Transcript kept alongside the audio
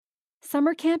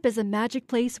Summer camp is a magic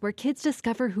place where kids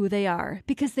discover who they are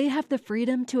because they have the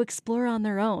freedom to explore on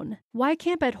their own. Y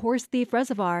Camp at Horse Thief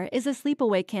Reservoir is a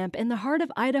sleepaway camp in the heart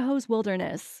of Idaho's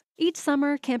wilderness. Each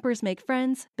summer, campers make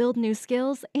friends, build new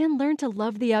skills, and learn to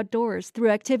love the outdoors through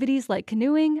activities like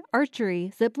canoeing,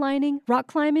 archery, ziplining, rock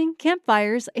climbing,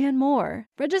 campfires, and more.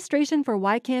 Registration for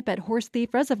Y Camp at Horse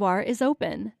Thief Reservoir is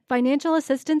open. Financial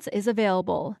assistance is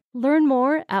available. Learn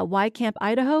more at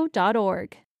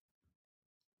ycampidaho.org.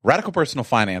 Radical Personal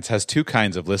Finance has two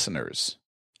kinds of listeners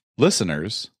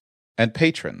and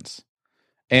patrons.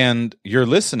 And you're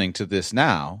listening to this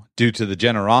now due to the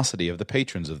generosity of the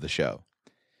patrons of the show.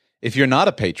 If you're not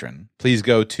a patron, please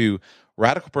go to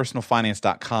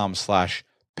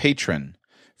radicalpersonalfinance.com/patron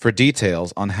for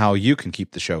details on how you can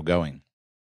keep the show going.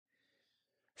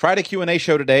 Friday Q&A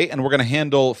show today, and we're going to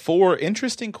handle 4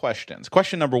 interesting questions.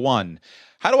 Question number 1,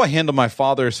 how do I handle my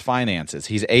father's finances?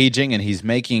 He's aging and he's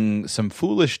making some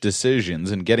foolish decisions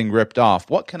and getting ripped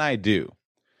off. What can I do?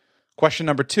 Question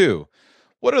number 2,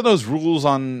 what are those rules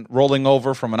on rolling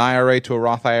over from an IRA to a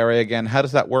Roth IRA again? How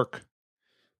does that work?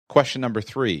 Question number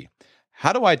 3,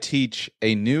 how do I teach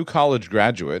a new college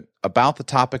graduate about the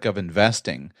topic of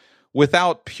investing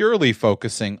without purely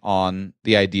focusing on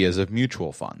the ideas of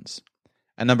mutual funds?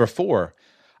 And number 4,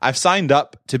 I've signed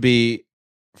up to be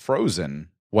frozen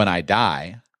when I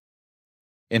die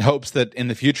in hopes that in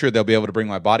the future they'll be able to bring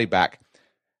my body back.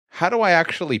 How do I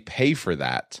actually pay for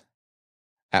that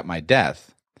at my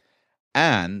death?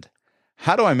 And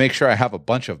how do I make sure I have a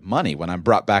bunch of money when I'm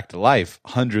brought back to life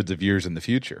hundreds of years in the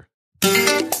future?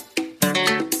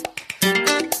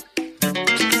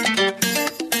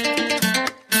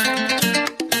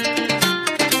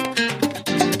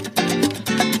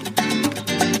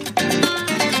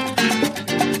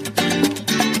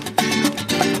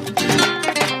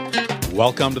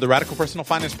 Welcome to the Radical Personal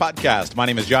Finance Podcast. My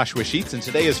name is Joshua Sheets, and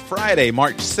today is Friday,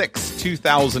 March 6,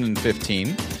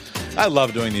 2015. I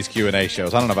love doing these Q&A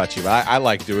shows. I don't know about you, but I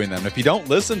like doing them. If you don't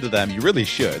listen to them, you really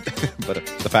should. But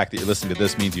the fact that you're listening to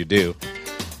this means you do.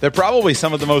 They're probably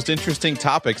some of the most interesting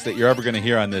topics that you're ever going to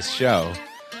hear on this show.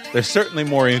 They're certainly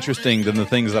more interesting than the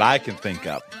things that I can think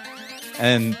of.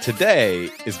 And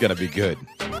today is going to be good.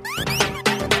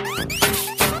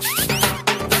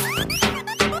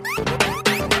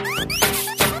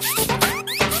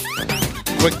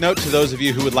 Quick note to those of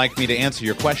you who would like me to answer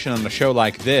your question on a show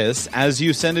like this. As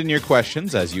you send in your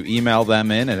questions, as you email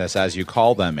them in, and as you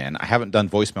call them in, I haven't done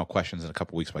voicemail questions in a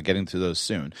couple weeks, but I'm getting to those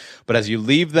soon. But as you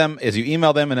leave them, as you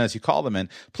email them, and as you call them in,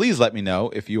 please let me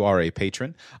know if you are a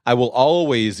patron. I will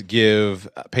always give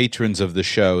patrons of the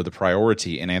show the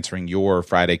priority in answering your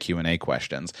Friday Q&A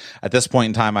questions. At this point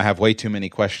in time, I have way too many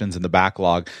questions in the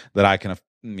backlog that I can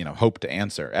hope to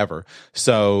answer ever.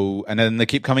 So, and then they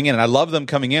keep coming in, and I love them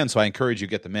coming in, so I encourage you to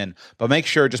get them in. But make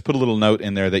sure, just put a little note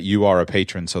in there that you are a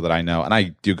patron so that I know. And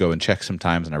I do go and check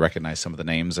sometimes, and I recognize some of the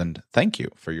names, and thank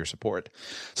you for your support.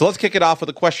 So let's kick it off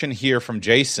with a question here from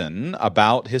Jason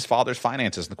about his father's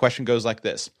finances. And the question goes like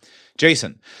this.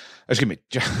 Jason,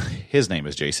 his name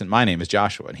is Jason. My name is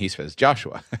Joshua. And he says,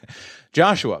 Joshua,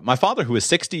 my father, who is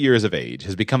 60 years of age,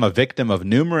 has become a victim of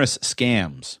numerous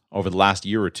scams over the last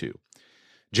year or two.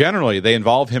 Generally, they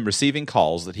involve him receiving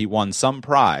calls that he won some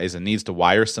prize and needs to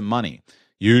wire some money,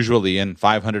 usually in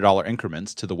 $500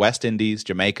 increments, to the West Indies,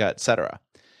 Jamaica, etc.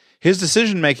 His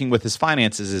decision-making with his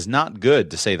finances is not good,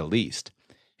 to say the least.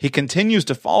 He continues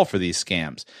to fall for these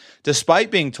scams, despite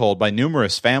being told by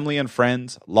numerous family and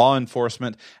friends, law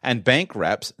enforcement, and bank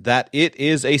reps that it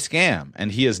is a scam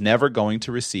and he is never going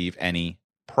to receive any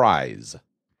prize.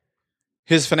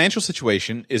 His financial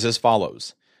situation is as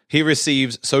follows. He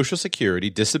receives Social Security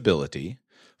disability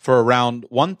for around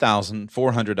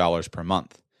 $1,400 per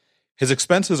month. His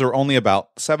expenses are only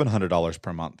about $700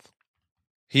 per month.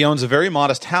 He owns a very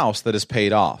modest house that is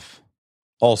paid off.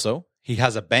 Also, he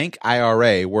has a bank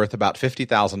IRA worth about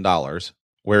 $50,000,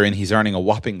 wherein he's earning a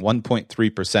whopping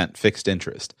 1.3% fixed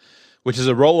interest, which is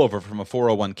a rollover from a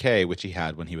 401k which he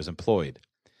had when he was employed.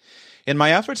 In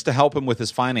my efforts to help him with his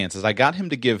finances, I got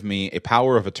him to give me a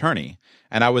power of attorney,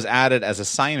 and I was added as a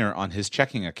signer on his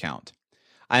checking account.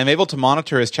 I am able to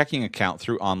monitor his checking account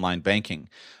through online banking.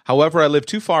 However, I live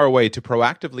too far away to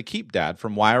proactively keep Dad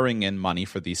from wiring in money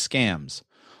for these scams.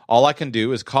 All I can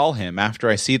do is call him after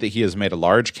I see that he has made a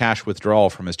large cash withdrawal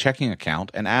from his checking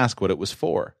account and ask what it was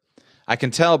for. I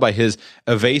can tell by his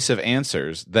evasive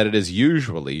answers that it is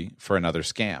usually for another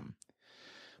scam.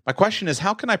 My question is,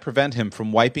 how can I prevent him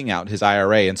from wiping out his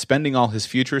IRA and spending all his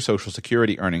future Social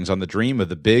Security earnings on the dream of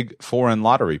the big foreign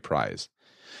lottery prize?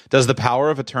 Does the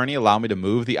power of attorney allow me to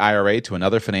move the IRA to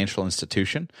another financial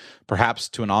institution, perhaps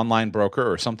to an online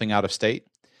broker or something out of state?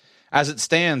 As it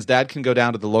stands, Dad can go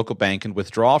down to the local bank and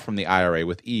withdraw from the IRA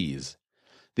with ease.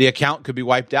 The account could be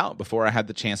wiped out before I had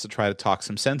the chance to try to talk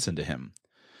some sense into him.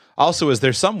 Also, is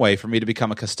there some way for me to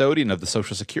become a custodian of the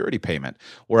Social Security payment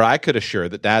where I could assure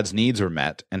that Dad's needs were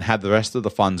met and had the rest of the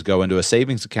funds go into a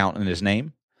savings account in his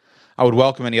name? I would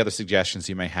welcome any other suggestions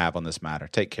you may have on this matter.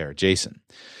 Take care, Jason.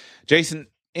 Jason,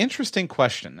 interesting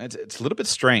question. It's a little bit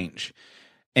strange.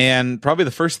 And probably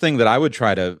the first thing that I would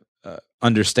try to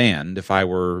understand if I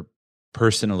were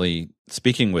personally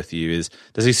speaking with you is,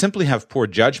 does he simply have poor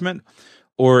judgment,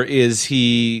 or is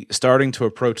he starting to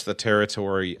approach the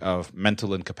territory of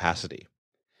mental incapacity?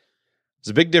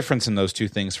 There's a big difference in those two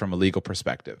things from a legal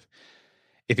perspective.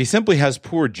 If he simply has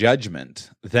poor judgment,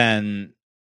 then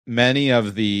many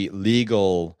of the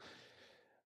legal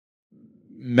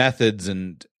methods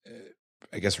and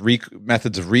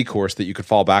methods of recourse that you could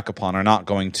fall back upon are not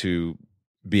going to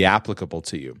be applicable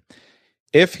to you.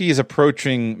 If he's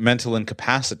approaching mental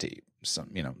incapacity,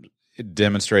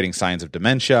 demonstrating signs of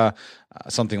dementia,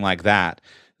 something like that,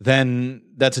 then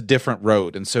that's a different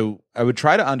road. And so I would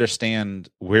try to understand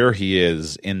where he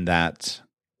is in that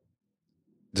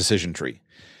decision tree.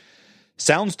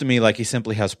 Sounds to me like he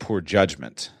simply has poor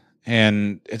judgment.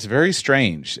 And it's very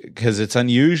strange because it's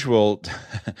unusual.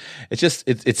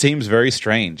 It seems very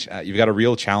strange. You've got a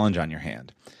real challenge on your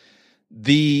hand.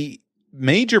 The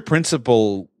major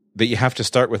principle that you have to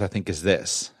start with, I think, is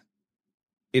this.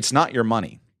 It's not your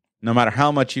money. No matter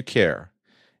how much you care,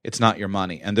 it's not your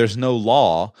money. And there's no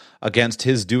law against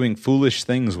his doing foolish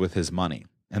things with his money.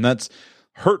 And that's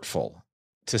hurtful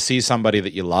to see somebody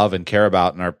that you love and care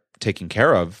about and are taking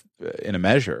care of in a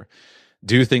measure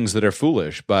do things that are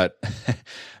foolish. But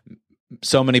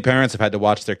so many parents have had to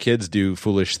watch their kids do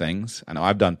foolish things. I know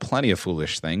I've done plenty of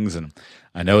foolish things, and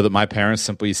I know that my parents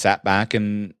simply sat back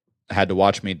and had to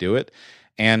watch me do it.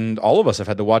 And all of us have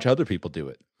had to watch other people do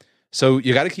it. So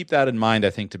you got to keep that in mind, I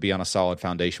think, to be on a solid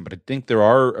foundation. But I think there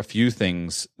are a few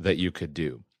things that you could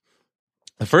do.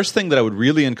 The first thing that I would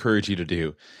really encourage you to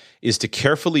do is to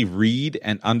carefully read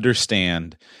and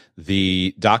understand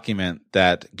the document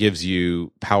that gives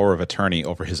you power of attorney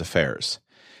over his affairs.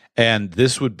 And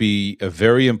this would be a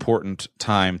very important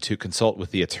time to consult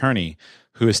with the attorney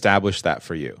who established that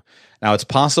for you. Now, it's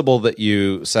possible that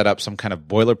you set up some kind of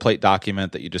boilerplate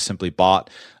document that you just simply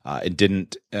bought and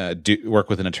didn't work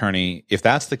with an attorney. If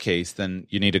that's the case, then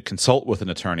you need to consult with an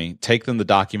attorney, take them the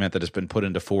document that has been put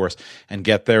into force, and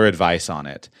get their advice on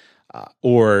it.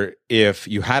 Or if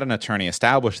you had an attorney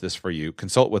establish this for you,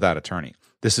 consult with that attorney.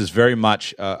 This is very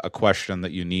much a question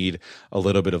that you need a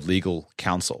little bit of legal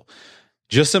counsel.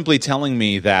 Just simply telling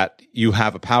me that you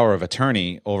have a power of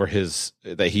attorney over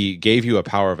that he gave you a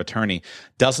power of attorney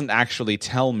doesn't actually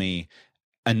tell me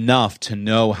enough to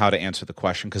know how to answer the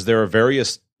question, because there are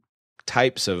various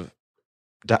types of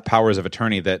powers of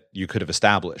attorney that you could have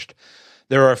established.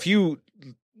 There are a few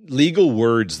legal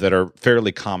words that are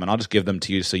fairly common. I'll just give them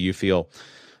to you so you feel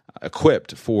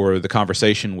equipped for the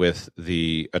conversation with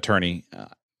the attorney.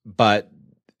 But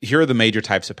here are the major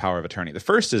types of power of attorney. The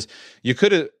first is you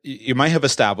might have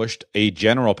established a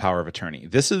general power of attorney.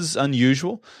 This is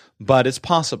unusual, but it's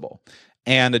possible.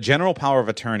 And a general power of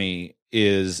attorney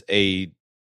is a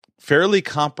fairly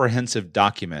comprehensive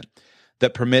document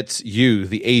that permits you,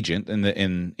 the agent,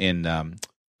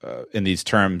 in these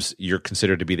terms, you're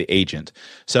considered to be the agent.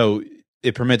 So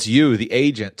it permits you, the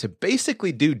agent, to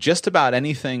basically do just about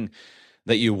anything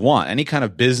that you want, any kind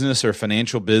of business or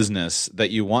financial business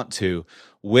that you want to,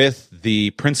 with the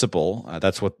principal,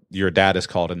 that's what your dad is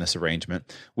called in this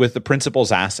arrangement, with the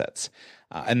principal's assets.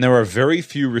 And there are very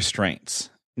few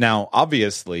restraints. Now,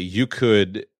 obviously, you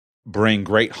could bring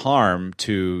great harm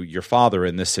to your father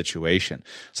in this situation.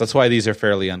 So that's why these are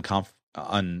fairly uncommon.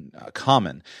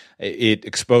 It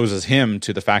exposes him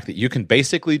to the fact that you can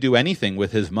basically do anything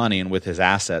with his money and with his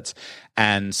assets.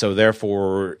 And so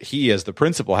therefore, he as the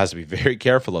principal has to be very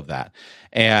careful of that.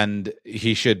 And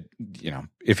he should,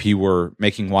 if he were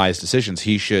making wise decisions,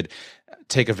 he should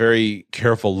take a very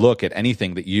careful look at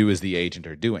anything that you as the agent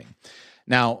are doing.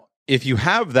 Now, if you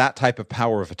have that type of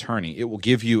power of attorney, it will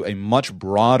give you a much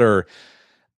broader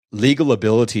legal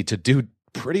ability to do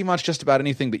pretty much just about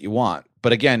anything that you want.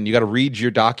 But again, you got to read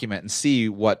your document and see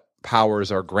what powers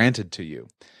are granted to you.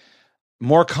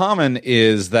 More common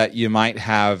is that you might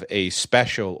have a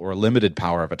special or limited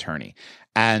power of attorney.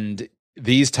 And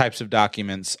these types of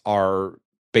documents are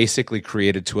basically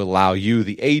created to allow you,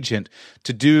 the agent,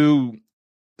 to do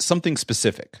something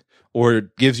specific,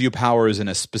 or gives you powers in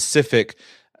a specific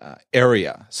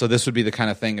area. So this would be the kind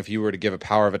of thing, if you were to give a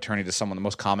power of attorney to someone, the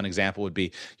most common example would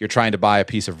be you're trying to buy a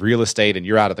piece of real estate and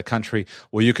you're out of the country.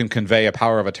 Well, you can convey a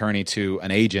power of attorney to an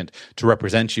agent to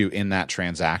represent you in that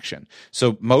transaction.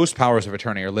 So most powers of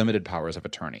attorney are limited powers of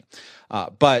attorney.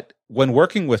 But when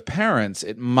working with parents,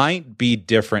 it might be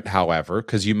different, however,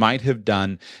 because you might have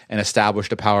done and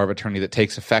established a power of attorney that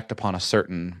takes effect upon a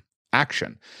certain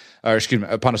action, or excuse me,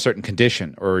 upon a certain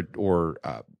condition,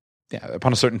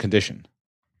 upon a certain condition.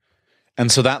 And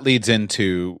so that leads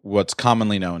into what's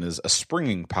commonly known as a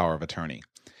springing power of attorney.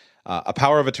 A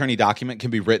power of attorney document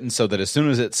can be written so that as soon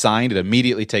as it's signed, it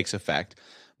immediately takes effect.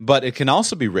 But it can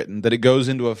also be written that it goes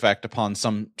into effect upon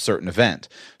some certain event.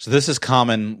 So this is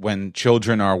common when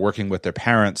children are working with their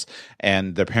parents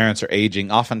and their parents are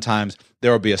aging. Oftentimes,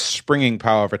 there will be a springing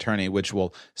power of attorney which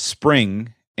will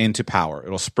spring into power.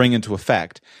 It'll spring into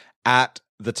effect at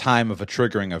the time of a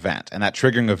triggering event. And that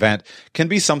triggering event can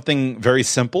be something very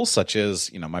simple, such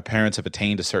as, my parents have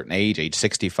attained a certain age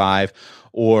 65,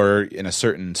 or in a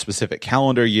certain specific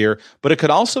calendar year. But it could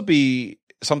also be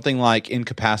something like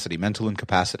incapacity, mental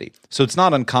incapacity. So it's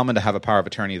not uncommon to have a power of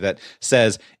attorney that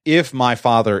says, if my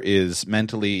father is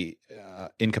mentally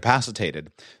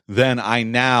incapacitated, then I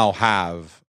now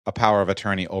have a power of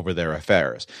attorney over their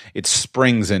affairs. It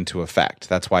springs into effect.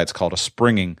 That's why it's called a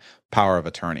springing power of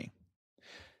attorney.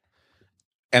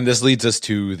 And this leads us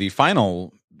to the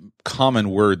final common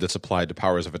word that's applied to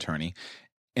powers of attorney,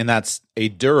 and that's a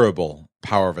durable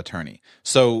power of attorney.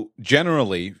 So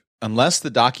generally, unless the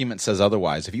document says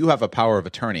otherwise, if you have a power of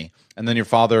attorney and then your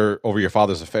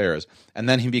father's affairs, and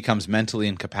then he becomes mentally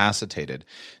incapacitated,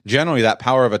 generally that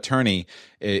power of attorney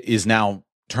is now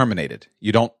terminated.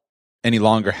 You don't any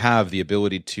longer have the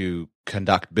ability to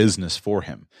conduct business for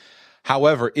him.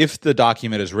 However, if the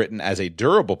document is written as a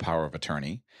durable power of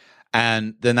attorney,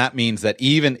 and then that means that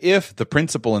even if the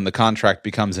principal in the contract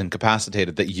becomes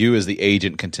incapacitated, that you as the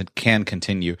agent can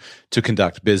continue to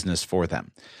conduct business for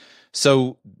them.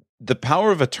 So the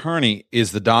power of attorney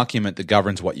is the document that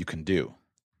governs what you can do.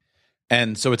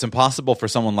 And so it's impossible for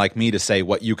someone like me to say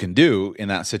what you can do in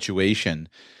that situation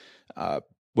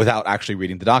without actually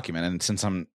reading the document. And since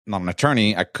I'm not an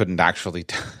attorney, I couldn't actually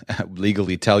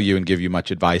legally tell you and give you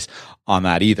much advice on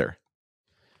that either.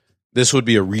 This would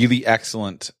be a really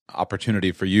excellent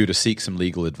opportunity for you to seek some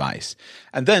legal advice.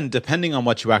 And then, depending on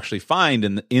what you actually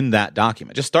find in that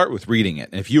document, just start with reading it.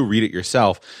 And if you read it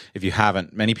yourself, if you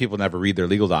haven't, many people never read their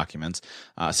legal documents,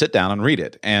 sit down and read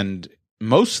it. And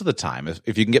most of the time,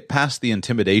 if you can get past the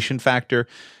intimidation factor,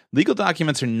 legal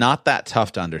documents are not that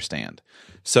tough to understand.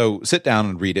 So sit down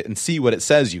and read it and see what it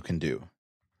says you can do.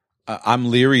 I'm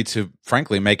leery to,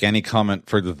 frankly, make any comment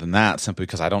further than that, simply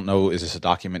because I don't know, is this a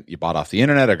document you bought off the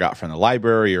internet or got from the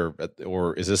library, or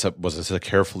was this a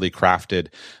carefully crafted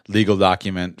legal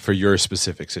document for your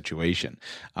specific situation?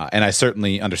 And I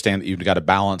certainly understand that you've got to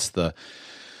balance the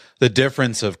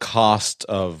difference of cost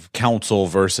of counsel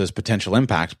versus potential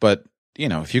impact. But,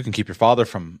 if you can keep your father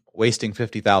from wasting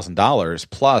 $50,000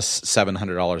 plus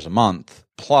 $700 a month,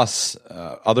 plus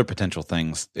other potential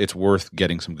things, it's worth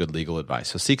getting some good legal advice.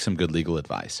 So seek some good legal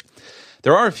advice.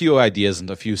 There are a few ideas and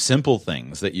a few simple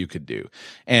things that you could do.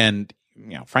 And,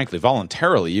 frankly,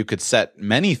 voluntarily, you could set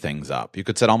many things up. You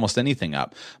could set almost anything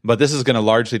up. But this is going to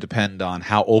largely depend on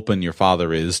how open your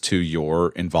father is to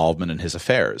your involvement in his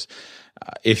affairs.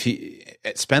 If he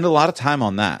spend a lot of time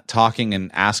on that, talking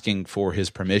and asking for his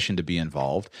permission to be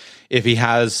involved. If he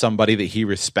has somebody that he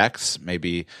respects,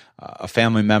 maybe a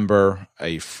family member,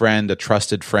 a friend, a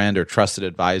trusted friend or trusted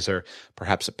advisor,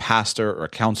 perhaps a pastor or a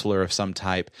counselor of some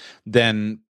type,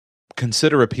 then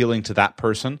consider appealing to that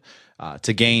person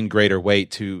to gain greater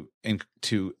weight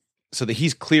so that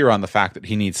he's clear on the fact that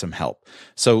he needs some help.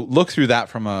 So look through that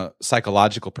from a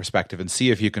psychological perspective and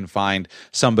see if you can find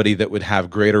somebody that would have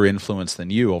greater influence than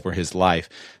you over his life,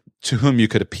 to whom you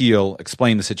could appeal,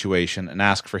 explain the situation, and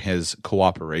ask for his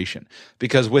cooperation.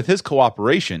 Because with his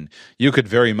cooperation, you could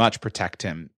very much protect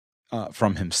him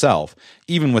from himself,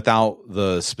 even without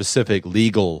the specific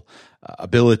legal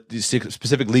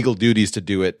specific legal duties to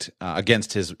do it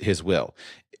against his will.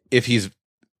 If he's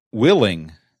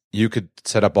willing, you could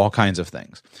set up all kinds of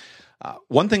things.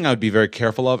 One thing I would be very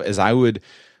careful of is I would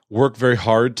work very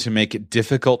hard to make it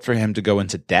difficult for him to go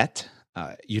into debt.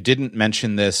 You didn't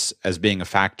mention this as being a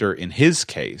factor in his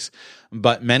case,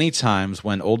 but many times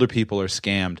when older people are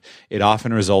scammed, it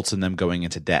often results in them going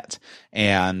into debt.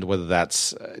 And whether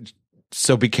that's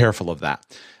so be careful of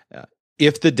that.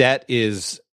 If the debt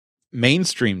is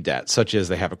mainstream debt, such as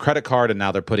they have a credit card and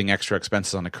now they're putting extra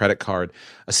expenses on a credit card,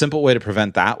 a simple way to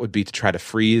prevent that would be to try to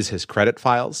freeze his credit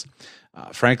files.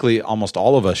 Frankly, almost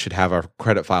all of us should have our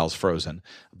credit files frozen,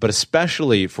 but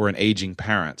especially for an aging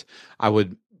parent, I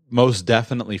would most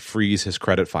definitely freeze his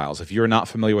credit files. If you're not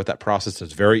familiar with that process,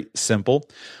 it's very simple.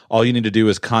 All you need to do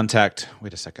is contact,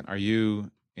 wait a second, are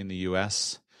you in the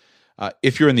U.S.?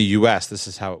 If you're in the U.S., this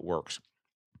is how it works.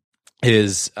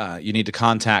 You need to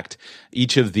contact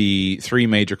each of the three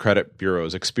major credit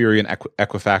bureaus, Experian,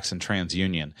 Equifax, and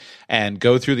TransUnion, and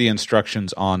go through the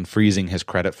instructions on freezing his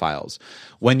credit files.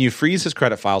 When you freeze his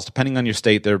credit files, depending on your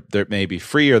state, there may be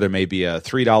free or there may be a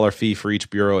 $3 fee for each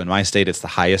bureau. In my state, it's the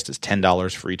highest. It's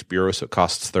 $10 for each bureau, so it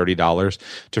costs $30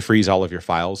 to freeze all of your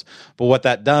files. But what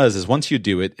that does is once you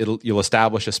do it, you'll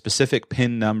establish a specific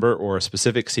PIN number or a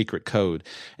specific secret code.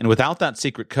 And without that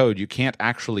secret code, you can't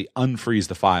actually unfreeze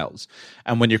the files.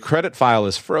 And when your credit file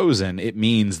is frozen, it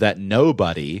means that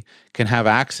nobody can have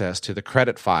access to the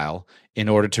credit file in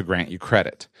order to grant you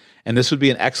credit. And this would be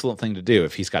an excellent thing to do.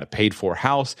 If he's got a paid-for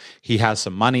house, he has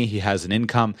some money, he has an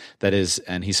income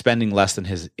and he's spending less than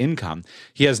his income,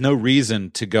 he has no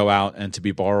reason to go out and to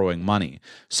be borrowing money.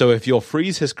 So if you'll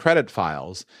freeze his credit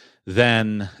files,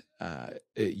 then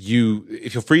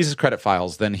if you'll freeze his credit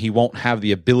files, then he won't have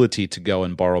the ability to go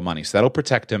and borrow money. So that'll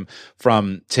protect him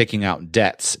from taking out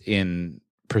debts in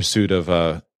pursuit of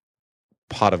a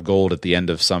pot of gold at the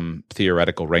end of some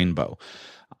theoretical rainbow.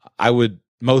 I would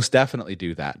most definitely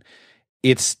do that.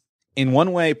 It's in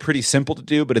one way pretty simple to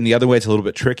do, but in the other way it's a little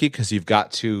bit tricky because you've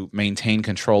got to maintain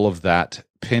control of that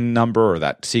PIN number or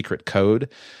that secret code.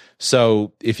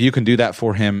 So if you can do that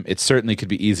for him, it certainly could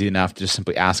be easy enough to just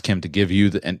simply ask him to give you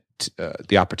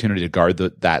the opportunity to guard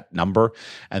that number.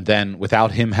 And then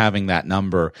without him having that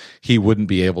number, he wouldn't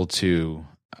be able to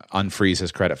unfreeze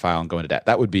his credit file and go into debt.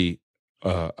 That would be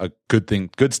a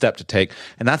good step to take.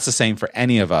 And that's the same for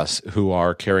any of us who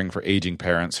are caring for aging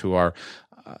parents who are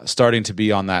starting to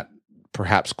be on that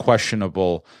perhaps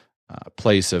questionable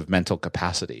place of mental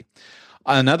capacity.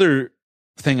 Another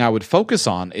thing I would focus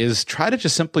on is try to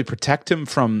just simply protect him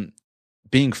from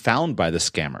being found by the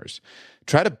scammers.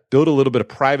 Try to build a little bit of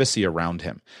privacy around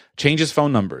him. Change his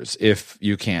phone numbers if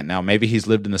you can. Now, maybe he's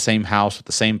lived in the same house with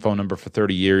the same phone number for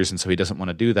 30 years, and so he doesn't want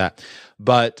to do that.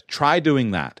 But try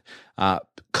doing that.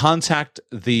 Contact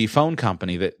the phone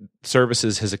company that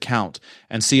services his account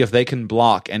and see if they can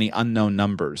block any unknown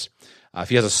numbers. If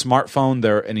he has a smartphone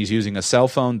and he's using a cell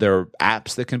phone, there are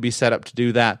apps that can be set up to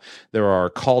do that. There are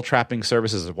call trapping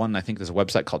services. I think there's a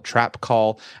website called Trap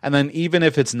Call. And then even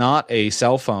if it's not a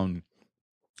cell phone,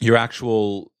 your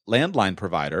actual landline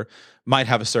provider might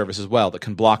have a service as well that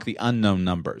can block the unknown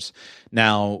numbers.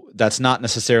 Now, that's not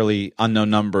necessarily unknown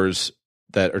numbers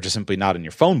that are just simply not in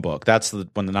your phone book. That's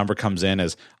when the number comes in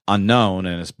as unknown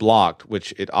and is blocked,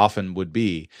 which it often would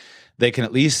be. They can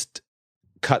at least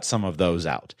cut some of those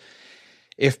out.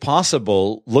 If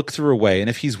possible, look through a way, and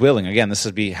if he's willing, again, this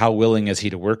would be how willing is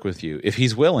he to work with you. If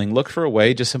he's willing, look for a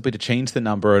way just simply to change the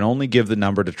number and only give the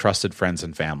number to trusted friends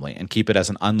and family and keep it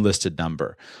as an unlisted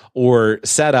number. Or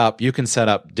you can set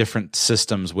up different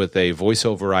systems with a voice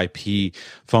over IP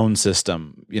phone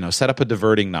system, set up a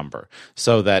diverting number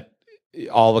so that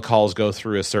all the calls go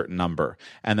through a certain number.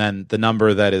 And then the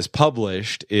number that is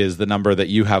published is the number that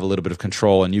you have a little bit of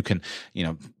control and you can,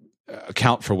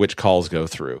 account for which calls go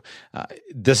through.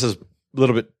 This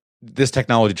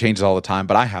technology changes all the time,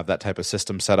 but I have that type of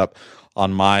system set up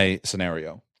on my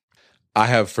scenario. I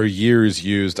have for years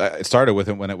it started with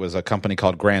it when it was a company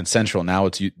called Grand Central. Now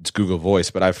it's Google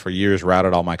Voice, but I've for years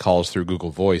routed all my calls through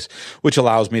Google Voice, which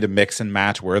allows me to mix and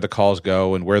match where the calls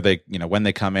go and where they, when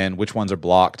they come in, which ones are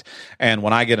blocked. And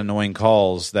when I get annoying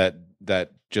calls that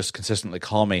just consistently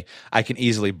call me, I can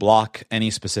easily block any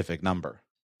specific number.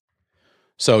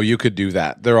 So you could do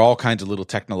that. There are all kinds of little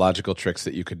technological tricks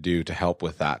that you could do to help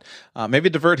with that. Maybe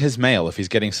divert his mail. If he's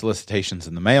getting solicitations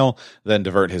in the mail, then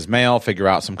divert his mail, figure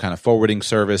out some kind of forwarding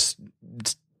service.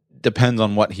 It depends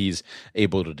on what he's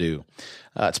able to do.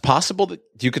 It's possible that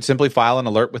you could simply file an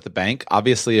alert with the bank.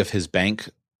 Obviously, if his bank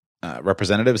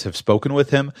representatives have spoken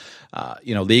with him,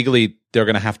 legally they're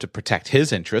going to have to protect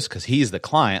his interests because he's the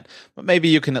client. But maybe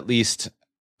you can at least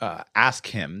ask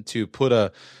him to put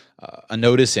a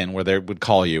notice in where they would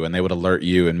call you and they would alert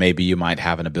you, and maybe you might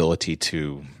have an ability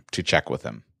to check with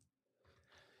him.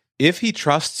 If he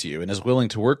trusts you and is willing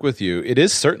to work with you, it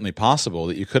is certainly possible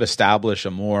that you could establish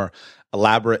a more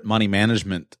elaborate money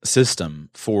management system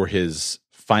for his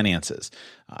finances.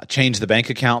 Change the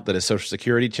bank account that his Social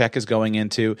Security check is going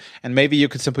into, and maybe you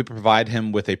could simply provide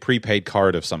him with a prepaid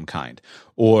card of some kind,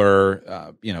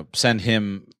 or send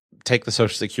him take the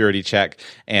Social Security check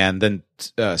and then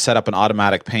set up an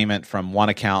automatic payment from one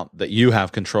account that you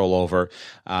have control over,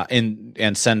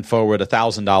 and send forward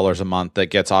 $1,000 a month that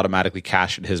gets automatically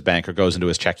cashed at his bank or goes into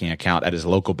his checking account at his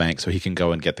local bank, so he can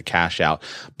go and get the cash out,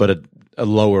 but a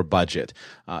lower budget.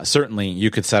 Certainly,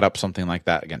 you could set up something like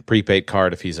that. Again, prepaid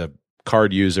card if he's a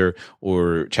card user,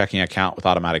 or checking account with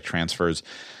automatic transfers.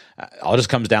 All just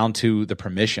comes down to the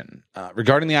permission.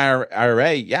 Regarding the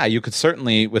IRA, yeah, you could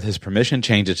certainly, with his permission,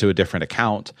 change it to a different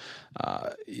account.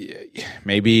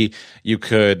 Maybe you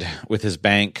could, with his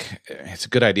bank, it's a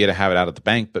good idea to have it out at the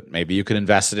bank, but maybe you could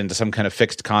invest it into some kind of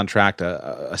fixed contract,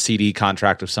 a CD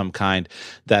contract of some kind,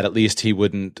 that at least he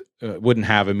wouldn't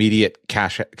have immediate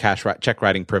check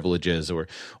writing privileges, or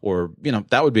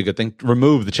that would be a good thing.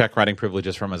 Remove the check writing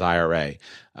privileges from his IRA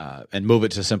and move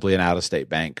it to simply an out of state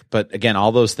bank. But again,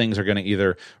 all those things are going to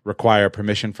either require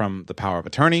permission from the power of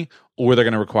attorney, or they're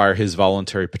going to require his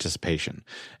voluntary participation.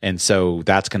 And so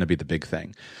that's going to be the big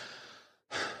thing.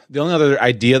 The only other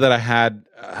idea that I had,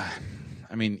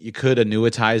 you could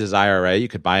annuitize his IRA. You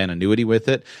could buy an annuity with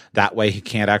it. That way he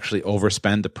can't actually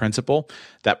overspend the principal.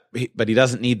 But he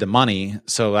doesn't need the money,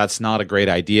 so that's not a great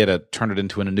idea to turn it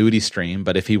into an annuity stream.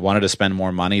 But if he wanted to spend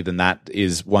more money, then that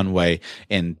is one way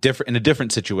in a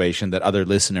different situation that other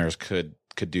listeners could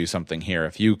do something here.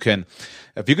 If you can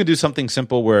do something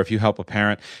simple where if you help a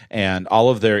parent and all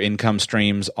of their income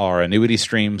streams are annuity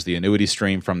streams, the annuity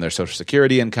stream from their Social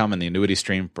Security income and the annuity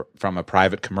stream from a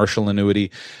private commercial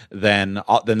annuity, then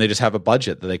they just have a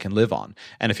budget that they can live on.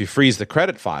 And if you freeze the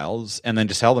credit files and then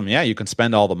just tell them, yeah, you can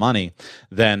spend all the money,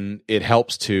 then it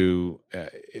helps to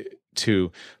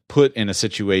put in a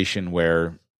situation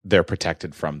where they're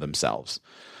protected from themselves.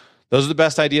 Those are the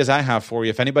best ideas I have for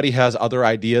you. If anybody has other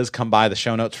ideas, come by the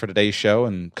show notes for today's show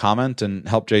and comment and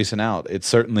help Jason out. It's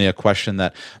certainly a question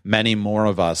that many more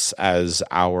of us, as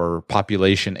our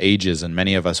population ages and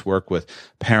many of us work with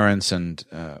parents and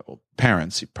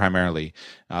parents primarily,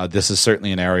 this is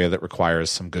certainly an area that requires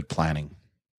some good planning.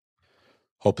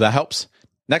 Hope that helps.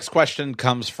 Next question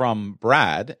comes from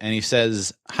Brad, and he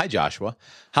says, "Hi, Joshua.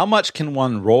 How much can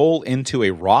one roll into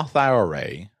a Roth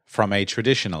IRA from a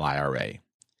traditional IRA?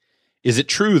 Is it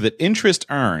true that interest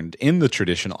earned in the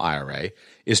traditional IRA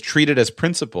is treated as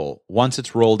principal once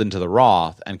it's rolled into the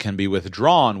Roth and can be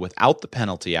withdrawn without the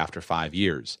penalty after 5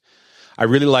 years? I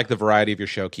really like the variety of your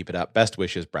show. Keep it up. Best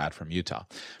wishes, Brad from Utah."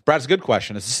 Brad, it's a good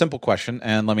question. It's a simple question,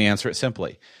 and let me answer it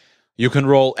simply. You can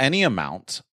roll any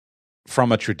amount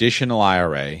from a traditional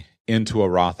IRA into a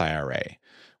Roth IRA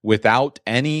without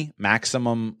any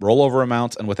maximum rollover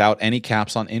amounts and without any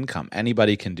caps on income.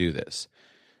 Anybody can do this.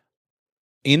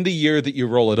 In the year that you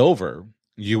roll it over,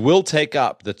 you will take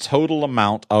up the total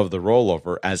amount of the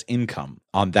rollover as income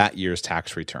on that year's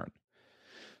tax return.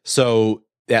 So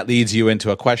that leads you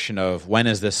into a question of when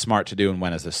is this smart to do and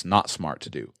when is this not smart to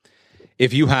do?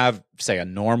 If you have, say, a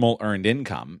normal earned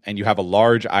income and you have a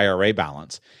large IRA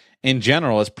balance, in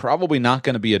general, it's probably not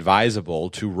going to be advisable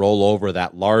to roll over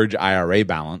that large IRA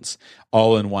balance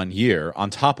all in 1 year on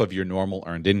top of your normal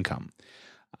earned income.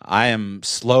 I am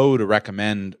slow to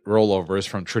recommend rollovers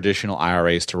from traditional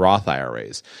IRAs to Roth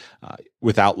IRAs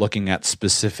without looking at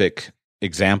specific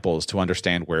examples to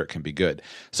understand where it can be good.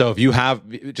 So if you have,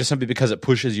 just simply because it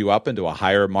pushes you up into a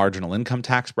higher marginal income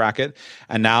tax bracket,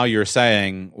 and now you're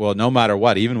saying, well, no matter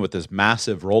what, even with this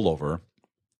massive rollover,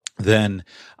 then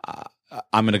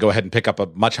I'm going to go ahead and pick up a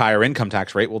much higher income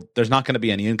tax rate. Well, there's not going to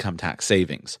be any income tax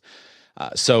savings.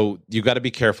 So you've got to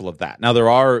be careful of that. Now, there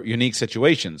are unique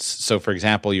situations. So, for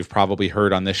example, you've probably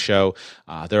heard on this show,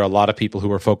 there are a lot of people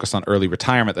who are focused on early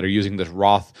retirement that are using this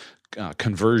Roth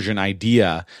conversion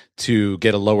idea to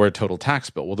get a lower total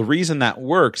tax bill. Well, the reason that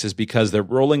works is because they're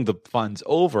rolling the funds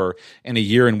over in a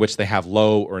year in which they have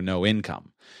low or no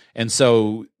income. And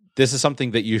so this is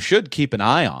something that you should keep an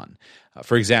eye on.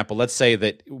 For example, let's say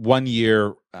that 1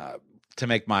 year, to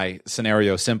make my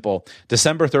scenario simple,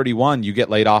 December 31, you get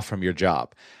laid off from your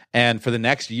job. And for the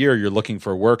next year, you're looking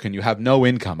for work and you have no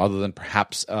income other than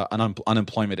perhaps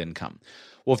unemployment income.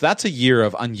 Well, if that's a year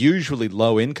of unusually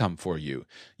low income for you,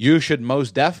 you should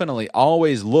most definitely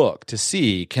always look to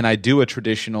see, can I do a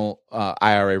traditional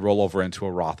IRA rollover into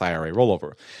a Roth IRA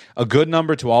rollover? A good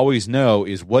number to always know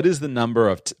is what is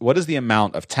the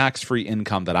amount of tax-free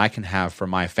income that I can have for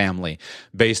my family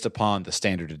based upon the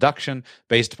standard deduction,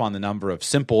 based upon the number of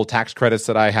simple tax credits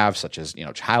that I have, such as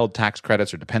child tax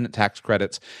credits or dependent tax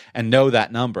credits, and know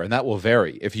that number. And that will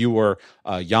vary. If you were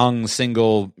a young,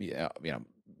 single,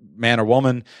 man or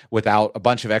woman without a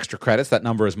bunch of extra credits, that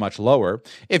number is much lower.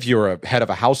 If you're a head of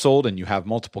a household and you have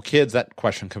multiple kids, that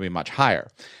question can be much higher.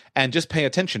 And just pay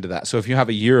attention to that. So if you have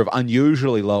a year of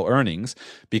unusually low earnings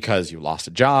because you lost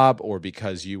a job or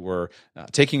because you were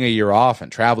taking a year off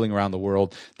and traveling around the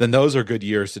world, then those are good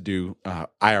years to do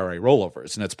IRA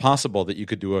rollovers. And it's possible that you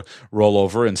could do a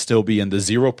rollover and still be in the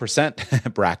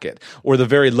 0% bracket or the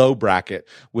very low bracket,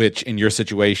 which in your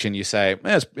situation you say,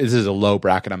 this is a low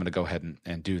bracket, I'm going to go ahead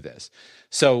and do this.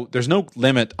 So there's no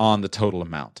limit on the total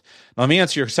amount. Now, let me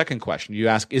answer your second question. You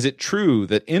ask, is it true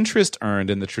that interest earned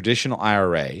in the traditional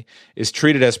IRA is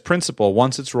treated as principal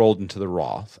once it's rolled into the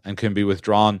Roth and can be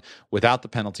withdrawn without the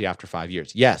penalty after 5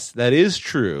 years? Yes, that is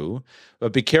true,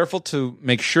 but be careful to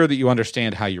make sure that you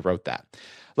understand how you wrote that.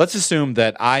 Let's assume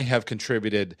that I have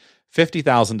contributed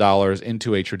 $50,000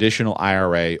 into a traditional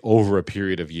IRA over a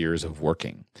period of years of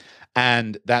working.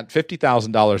 And that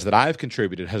 $50,000 that I've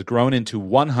contributed has grown into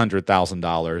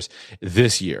 $100,000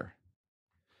 this year.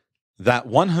 That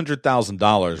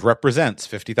 $100,000 represents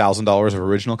 $50,000 of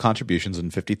original contributions and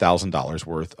 $50,000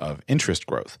 worth of interest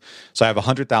growth. So I have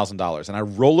 $100,000 and I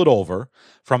roll it over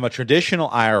from a traditional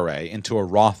IRA into a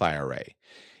Roth IRA.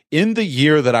 In the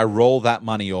year that I roll that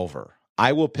money over,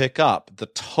 I will pick up the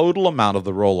total amount of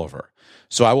the rollover.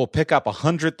 So I will pick up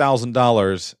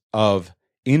 $100,000 of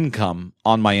income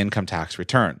on my income tax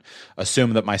return.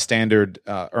 Assume that my standard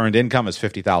earned income is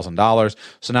 $50,000.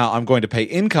 So now I'm going to pay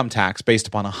income tax based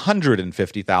upon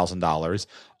 $150,000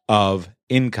 of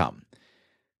income.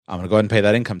 I'm going to go ahead and pay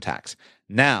that income tax.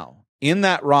 Now, in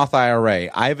that Roth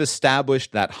IRA, I've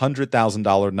established that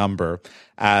 $100,000 number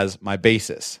as my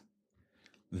basis.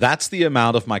 That's the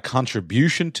amount of my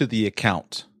contribution to the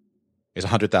account is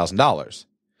 $100,000.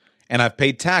 And I've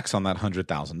paid tax on that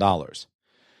 $100,000.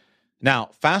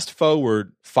 Now, fast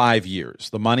forward 5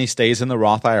 years. The money stays in the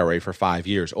Roth IRA for 5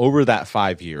 years. Over that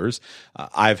 5 years,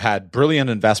 I've had brilliant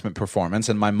investment performance,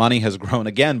 and my money has grown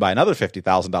again by another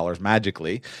 $50,000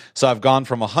 magically. So I've gone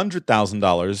from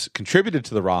 $100,000 contributed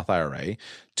to the Roth IRA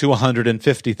to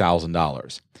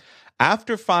 $150,000.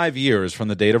 After 5 years from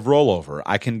the date of rollover,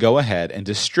 I can go ahead and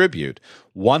distribute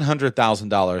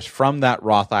 $100,000 from that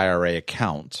Roth IRA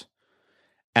account,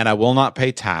 and I will not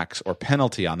pay tax or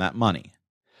penalty on that money.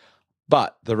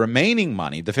 But the remaining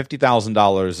money, the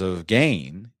 $50,000 of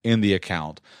gain in the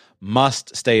account,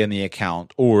 must stay in the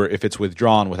account, or if it's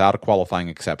withdrawn without a qualifying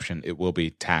exception, it will be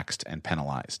taxed and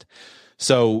penalized.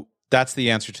 So that's the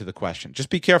answer to the question. Just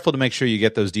be careful to make sure you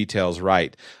get those details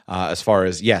right as far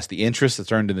as, yes, the interest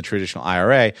that's earned in the traditional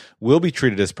IRA will be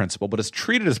treated as principal, but it's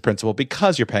treated as principal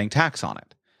because you're paying tax on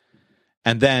it.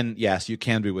 And then, yes, you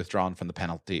can be withdrawn from the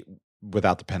penalty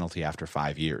without the penalty after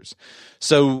 5 years.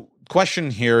 So question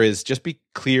here is just be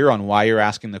clear on why you're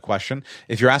asking the question.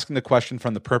 If you're asking the question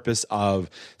from the purpose of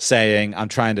saying, I'm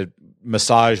trying to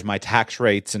massage my tax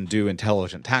rates and do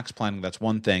intelligent tax planning, that's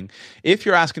one thing. If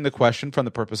you're asking the question from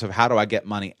the purpose of how do I get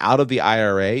money out of the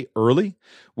IRA early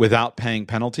without paying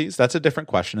penalties, that's a different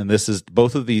question. And this is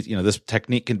both of these, this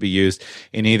technique can be used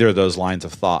in either of those lines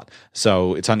of thought.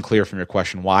 So it's unclear from your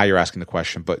question why you're asking the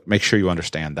question, but make sure you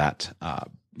understand that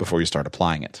before you start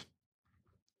applying it.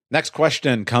 Next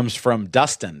question comes from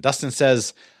Dustin. Dustin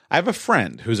says, I have a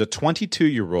friend who's a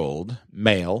 22-year-old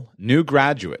male, new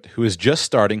graduate who is just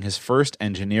starting his first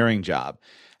engineering job,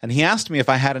 and he asked me if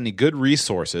I had any good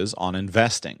resources on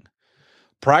investing.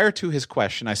 Prior to his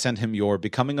question, I sent him your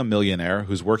Becoming a Millionaire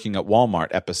Who's Working at Walmart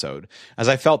episode, as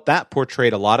I felt that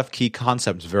portrayed a lot of key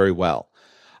concepts very well.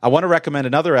 I want to recommend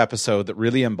another episode that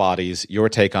really embodies your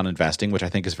take on investing, which I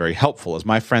think is very helpful, as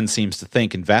my friend seems to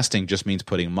think investing just means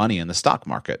putting money in the stock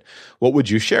market. What would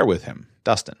you share with him?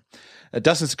 Dustin.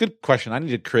 Dustin, it's a good question. I need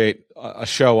to create a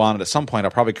show on it at some point.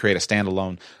 I'll probably create a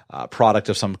standalone product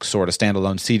of some sort, a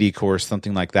standalone CD course,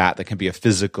 something like that can be a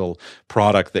physical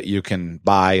product that you can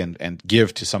buy and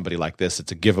give to somebody like this.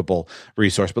 It's a givable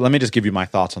resource. But let me just give you my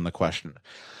thoughts on the question.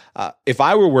 If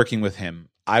I were working with him,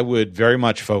 I would very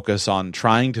much focus on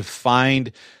trying to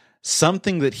find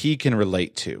something that he can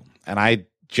relate to. And I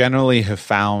generally have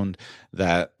found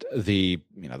that the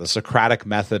Socratic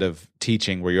method of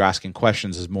teaching where you're asking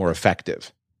questions is more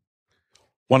effective.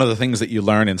 One of the things that you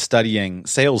learn in studying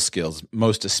sales skills,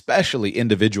 most especially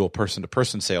individual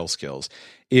person-to-person sales skills,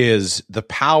 is the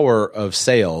power of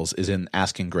sales is in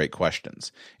asking great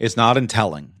questions. It's not in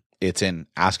telling. It's in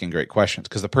asking great questions,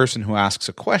 because the person who asks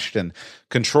a question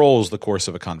controls the course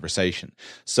of a conversation.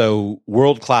 So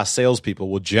world-class salespeople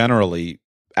will generally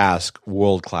ask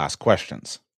world-class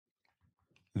questions.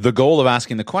 The goal of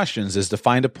asking the questions is to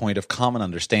find a point of common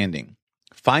understanding.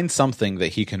 Find something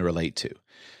that he can relate to.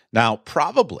 Now,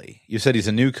 probably, you said he's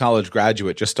a new college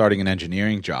graduate just starting an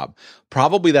engineering job.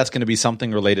 Probably that's going to be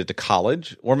something related to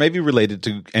college or maybe related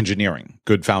to engineering,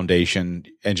 good foundation,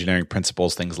 engineering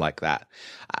principles, things like that.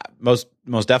 Most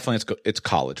definitely it's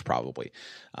college probably.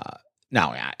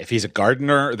 Now, if he's a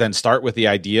gardener, then start with the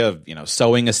idea of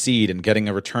sowing a seed and getting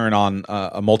a return on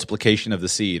a multiplication of the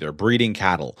seed, or breeding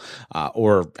cattle,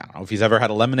 or I don't know if he's ever had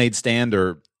a lemonade stand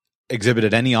or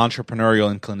exhibited any entrepreneurial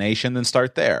inclination, then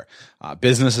start there.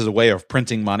 Business is a way of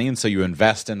printing money, and so you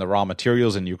invest in the raw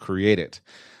materials and you create it.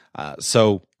 And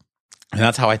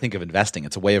that's how I think of investing.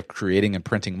 It's a way of creating and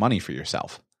printing money for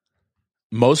yourself.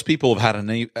 Most people have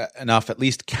had enough, at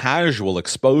least casual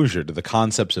exposure to the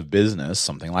concepts of business,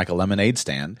 something like a lemonade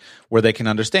stand, where they can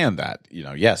understand that.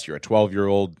 Yes, you're a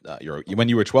 12-year-old. When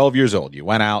you were 12 years old, you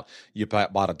went out, you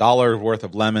bought $1 worth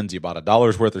of lemons, you bought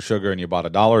 $1 worth of sugar, and you bought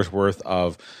 $1 worth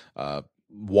of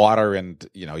water, and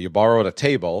you borrowed a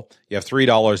table. You have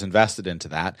 $3 invested into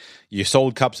that. You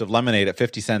sold cups of lemonade at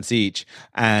 50 cents each,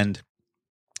 and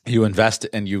you invest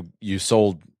and you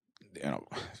sold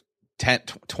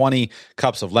 20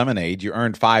 cups of lemonade. You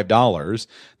earned $5.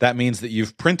 That means that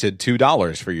you've printed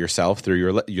 $2 for yourself through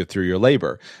your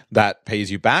labor. That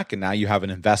pays you back, and now you have an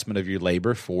investment of your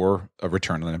labor for a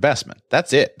return on investment.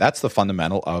 That's it. That's the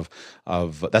fundamentals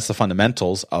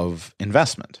of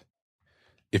investment.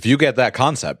 If you get that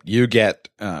concept, you get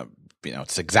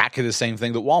it's exactly the same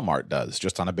thing that Walmart does,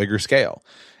 just on a bigger scale.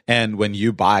 And when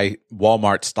you buy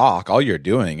Walmart stock, all you're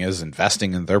doing is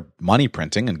investing in their money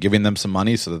printing and giving them some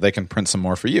money so that they can print some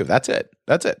more for you. That's it.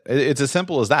 It's as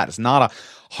simple as that. It's not a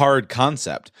hard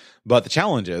concept. But the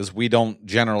challenge is we don't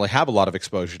generally have a lot of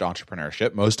exposure to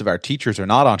entrepreneurship. Most of our teachers are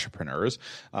not entrepreneurs.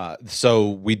 So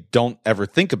we don't ever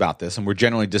think about this. And we're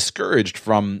generally discouraged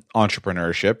from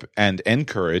entrepreneurship and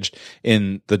encouraged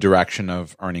in the direction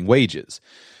of earning wages.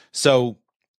 So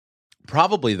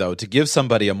probably, though, to give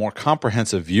somebody a more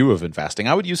comprehensive view of investing,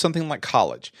 I would use something like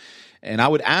college. And I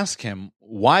would ask him,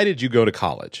 why did you go to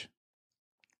college?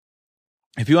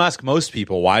 If you ask most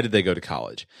people, why did they go to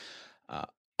college?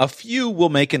 A few will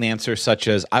make an answer such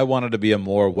as, I wanted to be a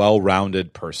more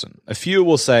well-rounded person. A few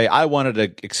will say, I wanted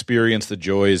to experience the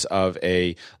joys of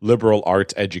a liberal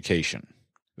arts education.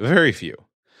 Very few.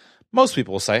 Most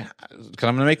people will say, because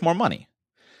I'm going to make more money.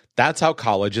 That's how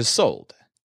college is sold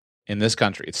in this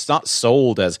country. It's not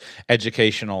sold as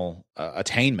educational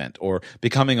attainment or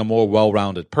becoming a more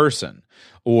well-rounded person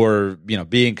or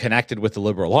being connected with the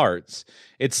liberal arts.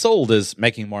 It's sold as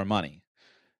making more money.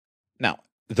 Now,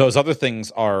 those other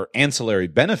things are ancillary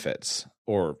benefits,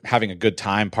 or having a good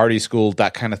time, party school,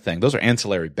 that kind of thing. Those are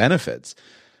ancillary benefits.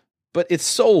 But it's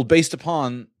sold based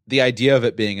upon the idea of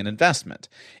it being an investment.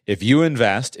 If you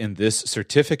invest in this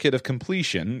certificate of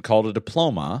completion called a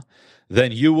diploma,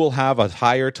 then you will have a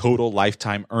higher total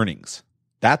lifetime earnings.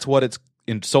 That's what it's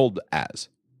sold as.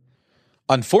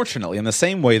 Unfortunately, in the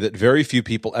same way that very few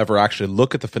people ever actually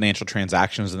look at the financial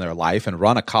transactions in their life and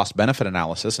run a cost-benefit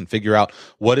analysis and figure out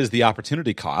what is the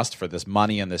opportunity cost for this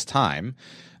money and this time,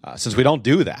 since we don't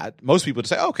do that, most people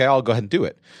just say, okay, I'll go ahead and do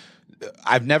it.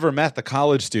 I've never met the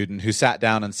college student who sat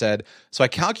down and said, so I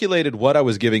calculated what I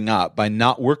was giving up by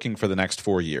not working for the next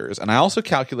 4 years. And I also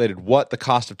calculated what the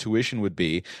cost of tuition would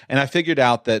be. And I figured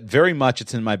out that very much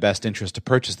it's in my best interest to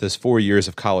purchase this 4 years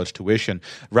of college tuition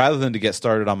rather than to get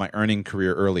started on my earning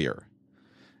career earlier.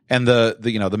 And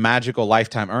the magical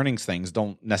lifetime earnings things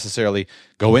don't necessarily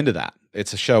go into that.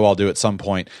 It's a show I'll do at some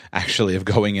point, actually, of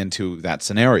going into that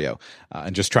scenario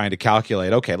and just trying to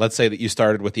calculate, okay, let's say that you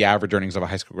started with the average earnings of a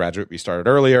high school graduate. You started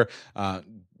earlier,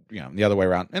 the other way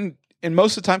around. And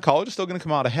most of the time, college is still going to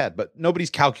come out ahead, but nobody's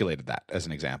calculated that as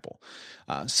an example.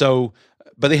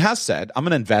 But he has said, I'm going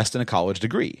to invest in a college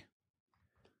degree.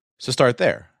 So start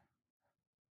there.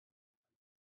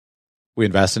 We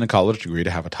invest in a college degree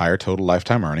to have a higher total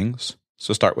lifetime earnings.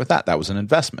 So start with that. That was an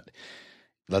investment.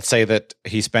 Let's say that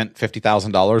he spent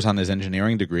 $50,000 on his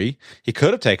engineering degree. He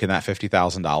could have taken that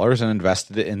 $50,000 and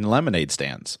invested it in lemonade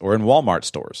stands or in Walmart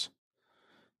stores.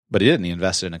 But he didn't. He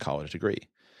invested in a college degree.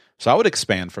 So I would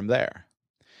expand from there.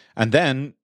 And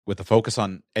then, with the focus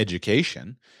on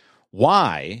education,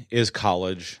 why is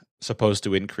college supposed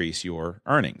to increase your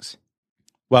earnings?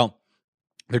 Well,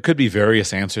 there could be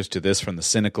various answers to this, from the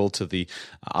cynical to the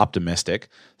optimistic.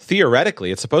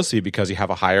 Theoretically, it's supposed to be because you have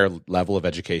a higher level of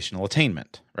educational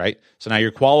attainment, right? So now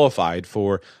you're qualified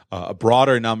for a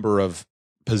broader number of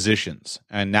positions,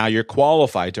 and now you're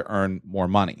qualified to earn more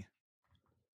money.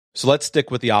 So let's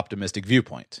stick with the optimistic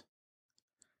viewpoint.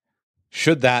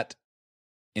 Should that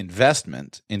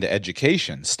investment into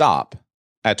education stop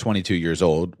at 22 years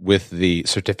old with the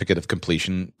certificate of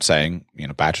completion saying,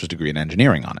 bachelor's degree in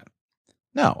engineering on it?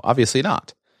 No, obviously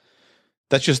not.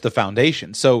 That's just the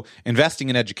foundation. So investing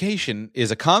in education is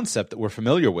a concept that we're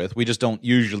familiar with. We just don't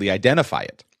usually identify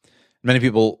it. Many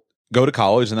people go to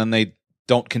college and then they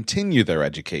don't continue their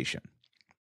education.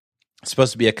 It's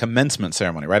supposed to be a commencement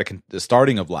ceremony, right? The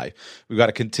starting of life. We've got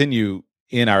to continue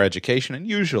in our education. And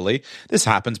usually this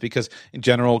happens because in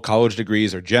general, college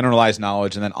degrees are generalized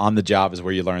knowledge, and then on the job is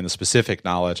where you learn the specific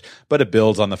knowledge, but it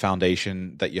builds on the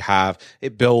foundation that you have.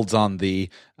 It builds on the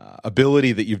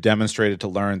ability that you've demonstrated to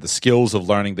learn, the skills of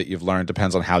learning that you've learned.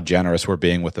 Depends on how generous we're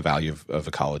being with the value of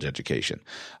a college education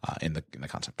in the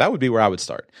concept. That would be where I would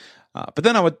start. But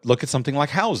then I would look at something like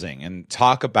housing and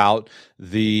talk about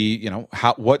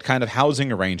what kind of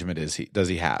housing arrangement does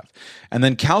he have, and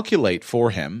then calculate for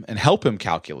him and help him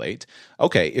calculate.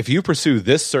 Okay, if you pursue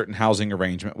this certain housing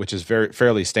arrangement, which is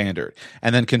fairly standard,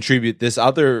 and then contribute this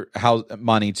other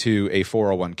money to a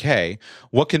 401k,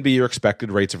 what can be your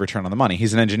expected rates of return on the money?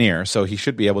 He's an engineer, so he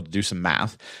should be able to do some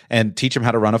math and teach him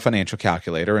how to run a financial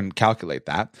calculator and calculate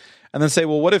that. And then say,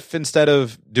 well, what if instead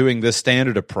of doing this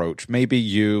standard approach, maybe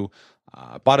you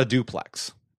bought a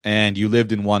duplex and you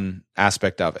lived in one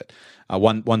aspect of it,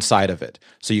 one side of it.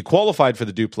 So you qualified for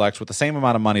the duplex with the same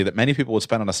amount of money that many people would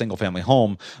spend on a single-family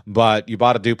home, but you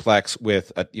bought a duplex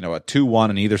with a 2-1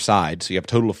 on either side, so you have a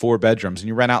total of 4 bedrooms, and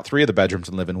you rent out 3 of the bedrooms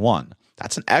and live in one.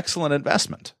 That's an excellent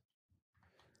investment.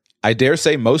 I dare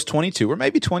say most 22 or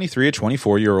maybe 23 or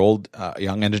 24-year-old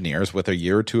young engineers with a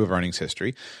year or two of earnings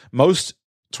history, most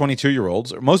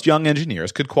 22-year-olds or most young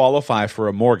engineers could qualify for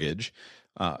a mortgage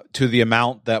to the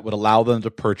amount that would allow them to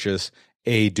purchase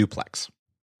a duplex.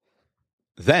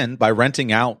 Then, by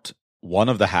renting out one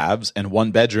of the halves and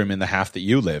one bedroom in the half that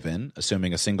you live in,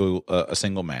 assuming a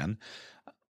single man,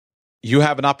 you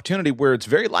have an opportunity where it's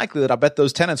very likely that I bet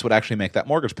those tenants would actually make that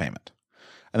mortgage payment,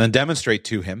 and then demonstrate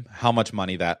to him how much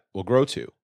money that will grow to.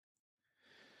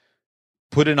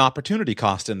 Put an opportunity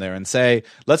cost in there and say,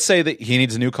 let's say that he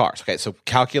needs a new car. Okay, so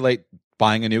calculate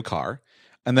buying a new car,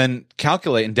 and then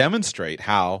calculate and demonstrate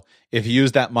how, if you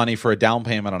use that money for a down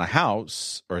payment on a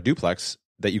house or a duplex,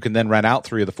 that you can then rent out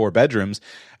 3 of the 4 bedrooms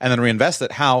and then reinvest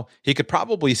it, how he could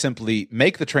probably simply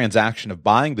make the transaction of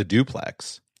buying the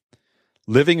duplex,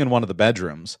 living in one of the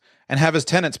bedrooms, and have his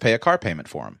tenants pay a car payment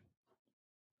for him.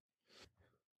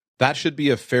 That should be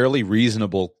a fairly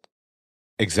reasonable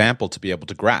example to be able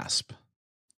to grasp.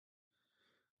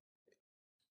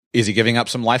 Is he giving up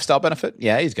some lifestyle benefit?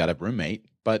 Yeah, he's got a roommate.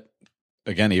 But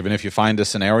again, even if you find a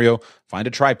scenario, find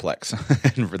a triplex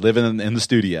and live in the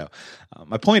studio.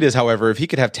 My point is, however, if he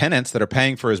could have tenants that are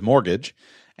paying for his mortgage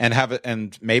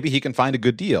and maybe he can find a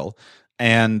good deal,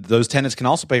 and those tenants can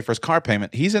also pay for his car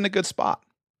payment, he's in a good spot.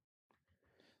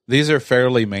 These are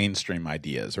fairly mainstream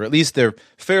ideas, or at least they're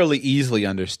fairly easily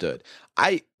understood.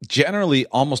 I generally,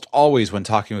 almost always, when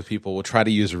talking with people, will try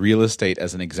to use real estate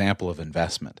as an example of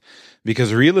investment,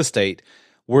 because real estate,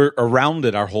 we're around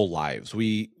it our whole lives.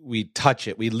 We touch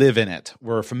it. We live in it.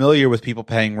 We're familiar with people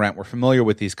paying rent. We're familiar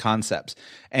with these concepts.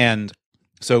 And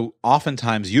so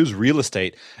oftentimes use real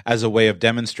estate as a way of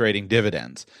demonstrating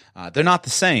dividends. They're not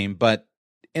the same, but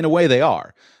in a way they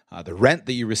are. The rent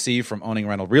that you receive from owning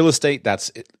rental real estate,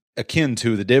 that's akin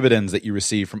to the dividends that you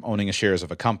receive from owning shares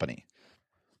of a company.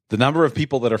 The number of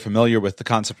people that are familiar with the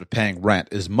concept of paying rent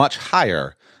is much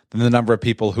higher than the number of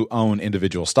people who own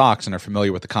individual stocks and are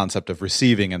familiar with the concept of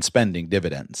receiving and spending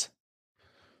dividends.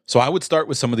 So I would start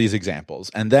with some of these examples,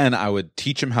 and then I would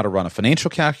teach him how to run a financial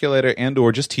calculator and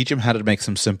or just teach him how to make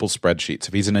some simple spreadsheets.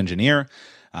 If he's an engineer,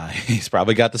 he's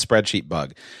probably got the spreadsheet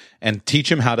bug, and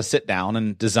teach him how to sit down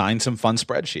and design some fun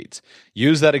spreadsheets.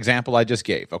 Use that example I just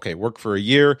gave. Okay, work for a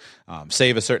year,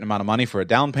 save a certain amount of money for a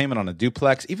down payment on a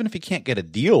duplex, even if you can't get a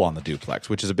deal on the duplex,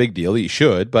 which is a big deal, you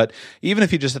should, but even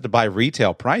if you just have to buy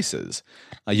retail prices,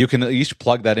 you can at least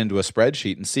plug that into a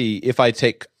spreadsheet and see, if I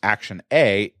take action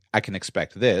A, I can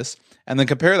expect this, and then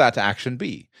compare that to action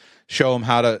B. Show him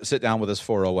how to sit down with his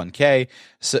 401k,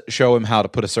 show him how to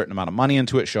put a certain amount of money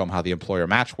into it, show him how the employer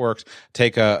match works,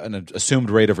 take an assumed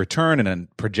rate of return and then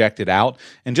project it out,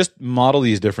 and just model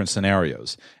these different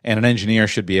scenarios. And an engineer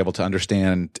should be able to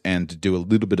understand and do a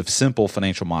little bit of simple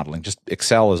financial modeling. Just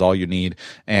Excel is all you need,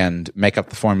 and make up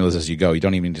the formulas as you go. You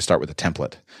don't even need to start with a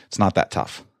template. It's not that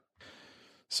tough.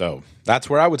 So that's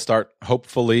where I would start.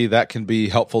 Hopefully that can be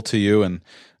helpful to you, and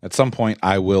at some point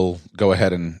I will go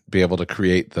ahead and be able to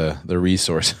create the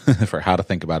resource for how to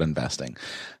think about investing.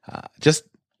 Just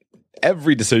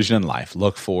every decision in life,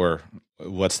 look for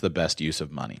what's the best use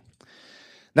of money.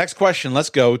 Next question, let's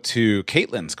go to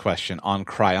Caitlin's question on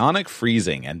cryonic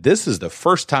freezing. And this is the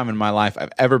first time in my life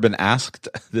I've ever been asked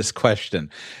this question,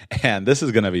 and this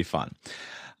is going to be fun.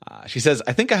 She says,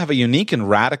 I think I have a unique and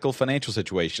radical financial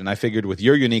situation. I figured with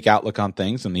your unique outlook on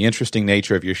things and the interesting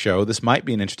nature of your show, this might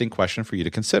be an interesting question for you to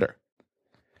consider.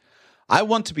 I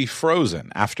want to be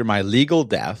frozen after my legal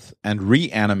death and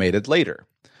reanimated later.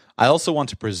 I also want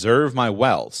to preserve my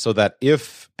wealth so that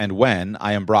if and when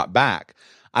I am brought back,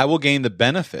 I will gain the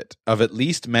benefit of at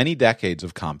least many decades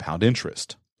of compound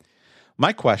interest.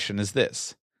 My question is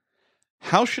this: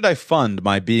 how should I fund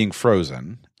my being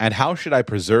frozen, and how should I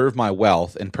preserve my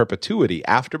wealth in perpetuity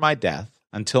after my death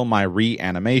until my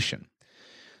reanimation?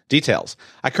 Details.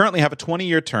 I currently have a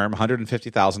 20-year term,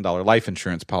 $150,000 life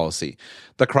insurance policy.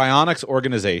 The Cryonics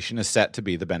organization is set to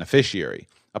be the beneficiary.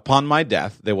 Upon my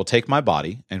death, they will take my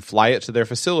body and fly it to their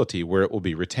facility where it will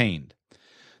be retained.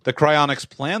 The Cryonics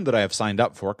plan that I have signed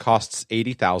up for costs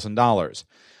 $80,000.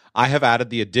 I have added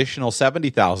the additional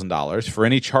 $70,000 for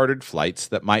any chartered flights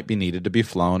that might be needed to be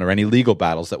flown or any legal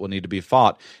battles that will need to be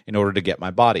fought in order to get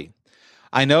my body.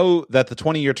 I know that the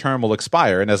 20-year term will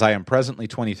expire, and as I am presently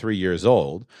 23 years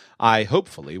old, I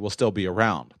hopefully will still be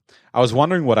around. I was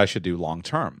wondering what I should do long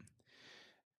term.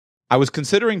 I was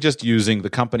considering just using the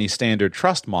company's standard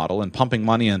trust model and pumping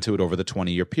money into it over the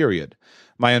 20-year period.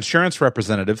 My insurance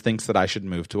representative thinks that I should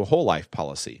move to a whole life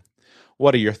policy.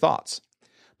 What are your thoughts?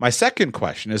 My second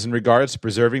question is in regards to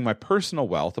preserving my personal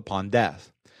wealth upon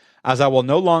death. As I will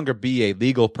no longer be a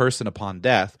legal person upon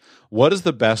death, what is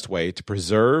the best way to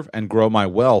preserve and grow my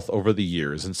wealth over the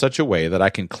years in such a way that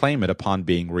I can claim it upon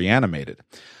being reanimated?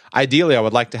 Ideally, I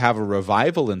would like to have a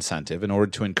revival incentive in order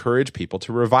to encourage people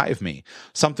to revive me,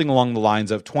 something along the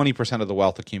lines of 20% of the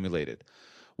wealth accumulated.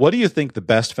 What do you think the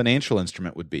best financial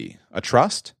instrument would be? A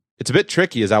trust? It's a bit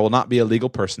tricky as I will not be a legal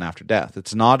person after death.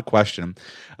 It's an odd question,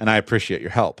 and I appreciate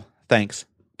your help. Thanks,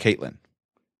 Caitlin.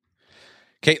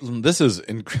 Caitlin, this is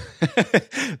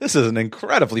an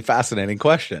incredibly fascinating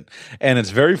question, and it's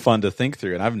very fun to think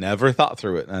through, and I've never thought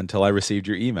through it until I received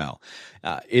your email.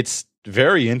 It's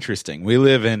very interesting. We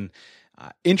live in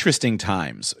interesting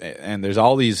times, and there's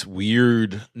all these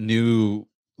weird new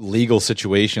legal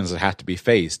situations that have to be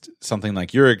faced. Something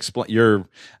like you're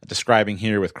describing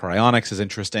here with cryonics is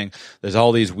interesting. There's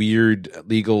all these weird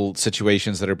legal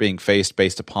situations that are being faced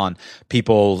based upon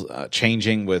people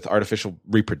changing with artificial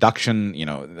reproduction,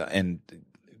 and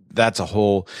that's a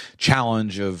whole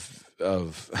challenge of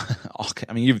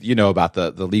I mean, you know about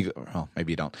the legal, well,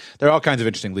 maybe you don't. There are all kinds of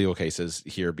interesting legal cases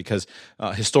here because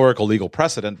historical legal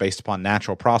precedent based upon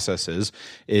natural processes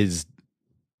is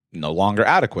no longer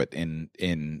adequate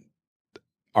in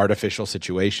artificial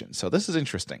situations. So this is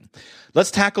interesting.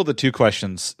 Let's tackle the two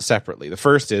questions separately. The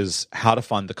first is how to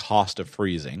fund the cost of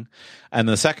freezing. And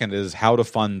the second is how to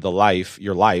fund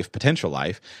your potential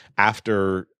life,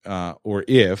 after or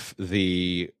if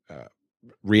the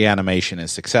reanimation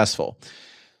is successful.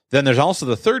 Then there's also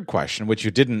the third question, which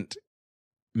you didn't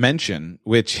mention,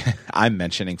 which I'm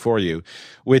mentioning for you,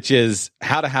 which is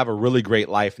how to have a really great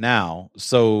life now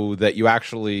so that you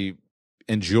actually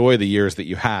enjoy the years that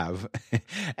you have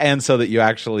and so that you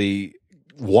actually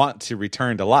want to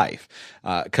return to life.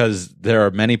 Because there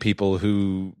are many people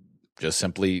who just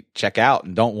simply check out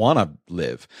and don't want to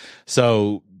live.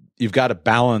 So you've got to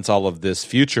balance all of this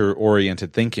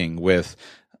future-oriented thinking with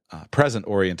present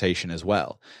orientation as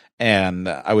well. And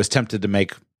I was tempted to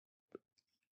make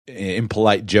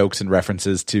impolite jokes and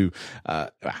references to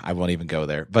I won't even go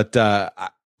there, but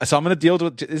so I'm going to deal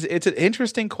with it's an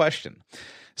interesting question.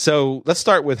 So let's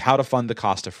start with how to fund the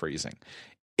cost of freezing.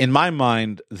 In my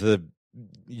mind,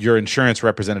 your insurance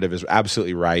representative is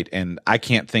absolutely right, and I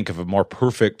can't think of a more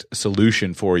perfect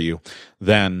solution for you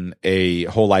than a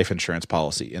whole life insurance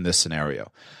policy in this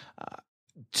scenario.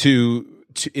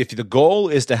 If the goal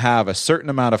is to have a certain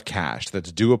amount of cash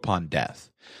that's due upon death,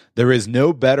 there is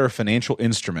no better financial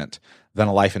instrument than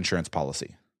a life insurance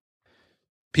policy.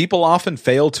 People often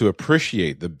fail to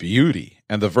appreciate the beauty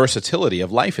and the versatility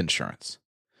of life insurance.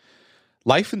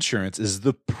 Life insurance is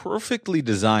the perfectly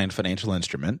designed financial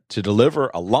instrument to deliver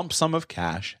a lump sum of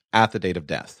cash at the date of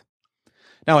death.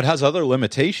 Now, it has other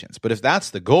limitations, but if that's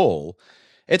the goal,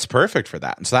 it's perfect for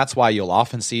that. And so that's why you'll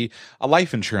often see a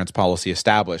life insurance policy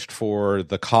established for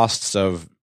the costs of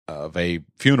a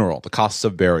funeral, the costs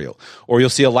of burial, or you'll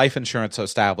see a life insurance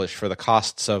established for the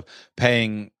costs of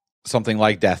paying something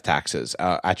like death taxes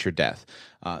at your death.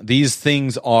 These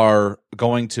things are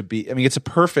going to be, it's a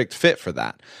perfect fit for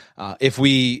that. If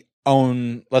we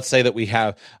own, let's say that we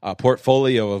have a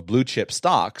portfolio of blue chip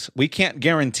stocks, we can't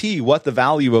guarantee what the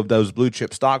value of those blue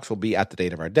chip stocks will be at the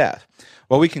date of our death.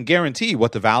 Well, we can guarantee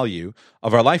what the value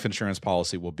of our life insurance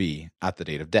policy will be at the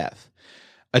date of death.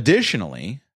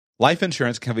 Additionally, life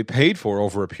insurance can be paid for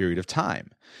over a period of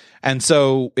time. And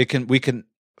so we can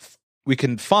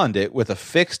fund it with a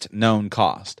fixed known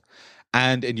cost.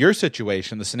 And in your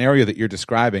situation, the scenario that you're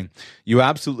describing, you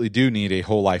absolutely do need a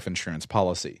whole life insurance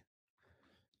policy.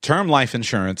 Term life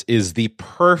insurance is the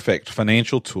perfect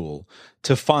financial tool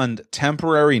to fund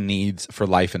temporary needs for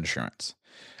life insurance.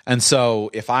 And so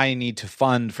if I need to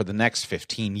fund for the next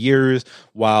 15 years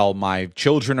while my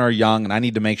children are young and I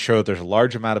need to make sure that there's a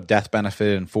large amount of death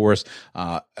benefit in force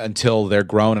until they're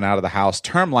grown and out of the house,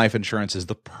 term life insurance is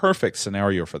the perfect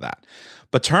scenario for that.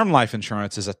 But term life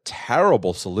insurance is a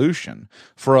terrible solution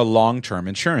for a long-term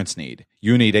insurance need.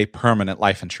 You need a permanent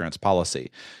life insurance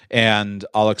policy. And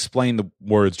I'll explain the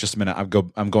words just a minute.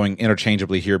 I'm going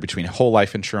interchangeably here between whole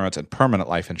life insurance and permanent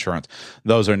life insurance.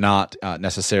 Those are not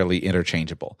necessarily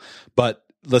interchangeable. But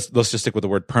let's just stick with the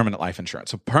word permanent life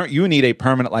insurance. So you need a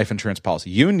permanent life insurance policy.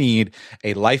 You need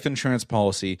a life insurance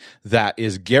policy that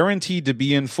is guaranteed to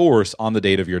be in force on the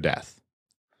date of your death.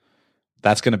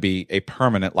 That's going to be a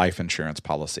permanent life insurance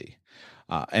policy.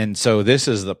 And so this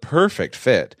is the perfect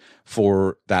fit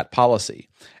for that policy.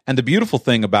 And the beautiful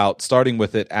thing about starting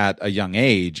with it at a young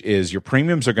age is your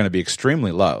premiums are going to be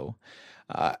extremely low.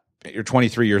 You're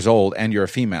 23 years old and you're a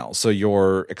female. So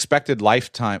your expected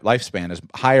lifespan is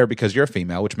higher because you're a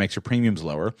female, which makes your premiums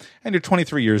lower. And you're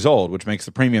 23 years old, which makes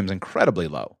the premiums incredibly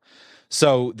low.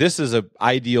 So this is an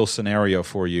ideal scenario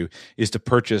for you, is to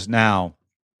purchase now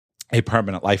a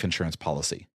permanent life insurance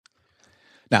policy.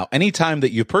 Now, anytime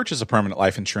that you purchase a permanent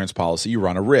life insurance policy, you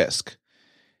run a risk.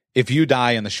 If you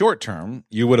die in the short term,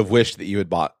 you would have wished that you had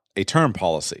bought a term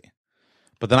policy.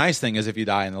 But the nice thing is if you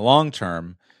die in the long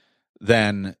term,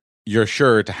 then you're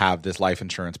sure to have this life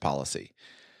insurance policy.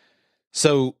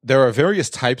 So there are various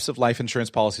types of life insurance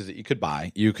policies that you could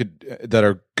buy. That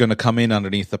are going to come in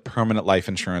underneath the permanent life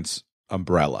insurance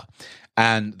umbrella.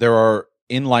 And there are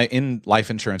in life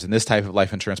insurance, in this type of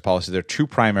life insurance policy, there are two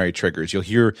primary triggers. You'll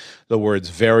hear the words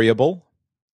variable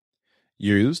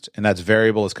used, and that's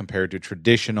variable as compared to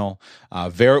traditional.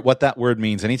 What that word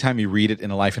means, anytime you read it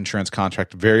in a life insurance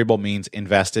contract, variable means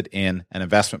invested in an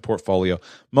investment portfolio,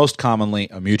 most commonly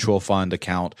a mutual fund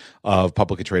account of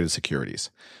publicly traded securities.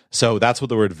 So that's what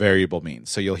the word variable means.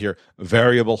 So you'll hear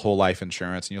variable whole life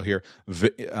insurance, and you'll hear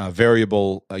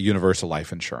variable universal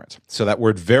life insurance. So that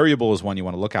word variable is one you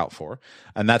want to look out for.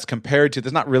 And that's compared to,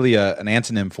 there's not really an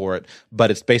antonym for it, but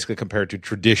it's basically compared to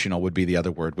traditional would be the other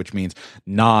word, which means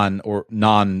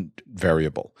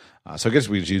non-variable. So I guess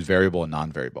we just use variable and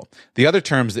non-variable. The other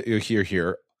terms that you hear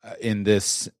here in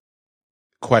this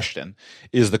question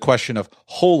is the question of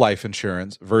whole life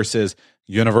insurance versus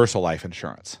universal life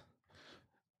insurance.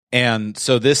 And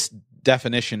so this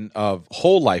definition of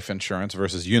whole life insurance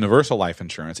versus universal life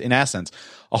insurance, in essence,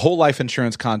 a whole life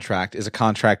insurance contract is a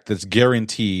contract that's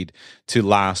guaranteed to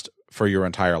last for your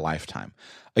entire lifetime.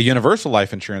 A universal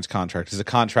life insurance contract is a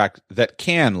contract that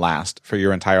can last for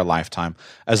your entire lifetime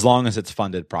as long as it's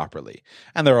funded properly.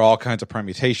 And there are all kinds of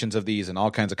permutations of these, and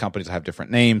all kinds of companies have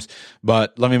different names,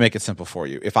 but let me make it simple for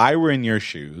you. If I were in your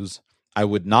shoes, I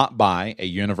would not buy a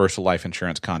universal life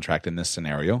insurance contract in this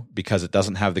scenario because it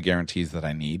doesn't have the guarantees that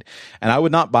I need. And I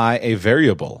would not buy a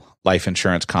variable life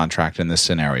insurance contract in this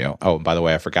scenario. Oh, and by the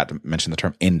way, I forgot to mention the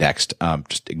term indexed.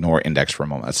 Just ignore indexed for a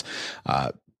moment.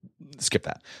 Skip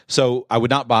that. So I would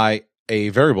not buy a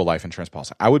variable life insurance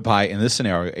policy. I would buy, in this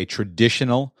scenario, a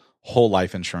traditional whole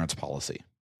life insurance policy.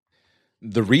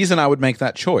 The reason I would make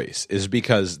that choice is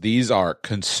because these are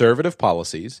conservative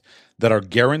policies that are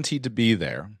guaranteed to be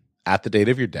there at the date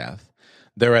of your death.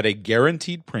 They're at a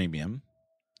guaranteed premium,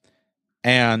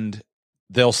 and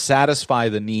they'll satisfy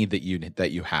the need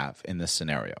that you have in this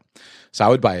scenario. So I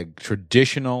would buy a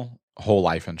traditional whole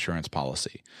life insurance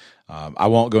policy. I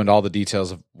won't go into all the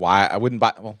details of why I wouldn't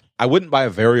buy. Well, I wouldn't buy a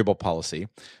variable policy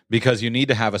because you need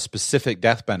to have a specific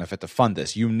death benefit to fund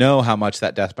this. You know how much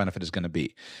that death benefit is going to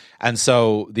be. And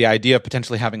so the idea of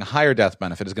potentially having a higher death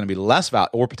benefit is going to be less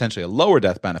valuable, or potentially a lower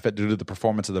death benefit due to the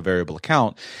performance of the variable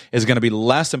account is going to be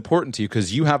less important to you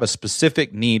because you have a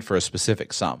specific need for a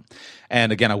specific sum.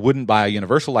 And again, I wouldn't buy a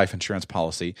universal life insurance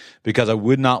policy because I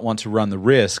would not want to run the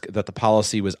risk that the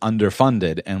policy was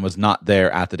underfunded and was not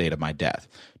there at the date of my death.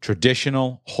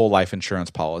 Traditional whole life insurance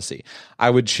policy.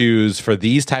 I would choose for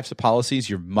these types of policies,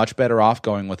 you're much better off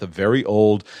going with a very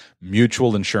old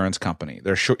mutual insurance company.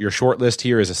 Your short list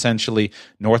here is essentially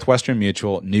Northwestern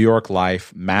Mutual, New York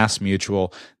Life, Mass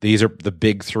Mutual. These are the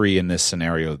big three in this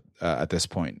scenario at this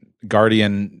point.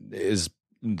 Guardian is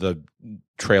the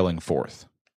trailing fourth.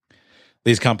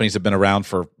 These companies have been around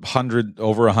for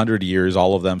over 100 years,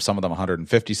 all of them, some of them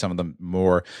 150, some of them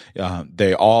more.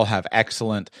 They all have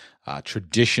excellent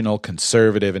traditional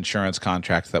conservative insurance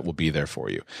contracts that will be there for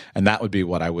you. And that would be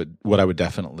what I would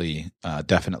definitely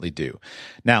do.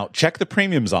 Now, check the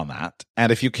premiums on that.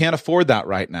 And if you can't afford that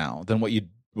right now, then what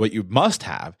you must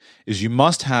have is you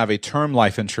must have a term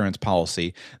life insurance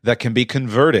policy that can be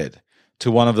converted to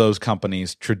one of those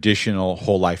companies' traditional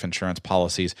whole life insurance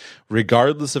policies,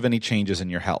 regardless of any changes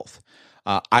in your health.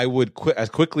 I would, as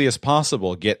quickly as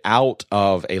possible, get out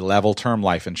of a level term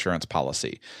life insurance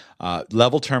policy.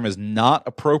 Level term is not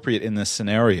appropriate in this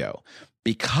scenario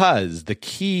because the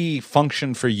key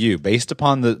function for you, based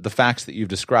upon the facts that you've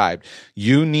described,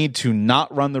 you need to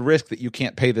not run the risk that you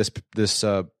can't pay this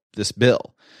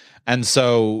bill. And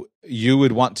so you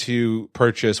would want to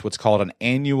purchase what's called an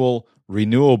annual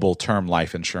renewable term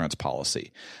life insurance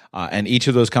policy. And each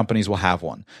of those companies will have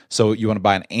one. So you want to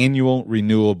buy an annual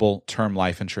renewable term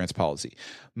life insurance policy.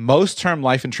 Most term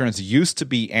life insurance used to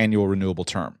be annual renewable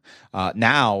term.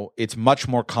 Now it's much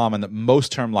more common that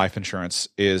most term life insurance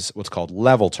is what's called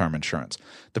level term insurance.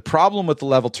 The problem with the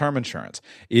level term insurance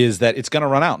is that it's going to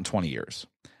run out in 20 years.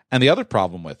 And the other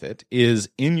problem with it is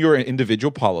in your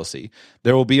individual policy,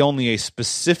 there will be only a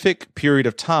specific period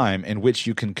of time in which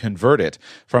you can convert it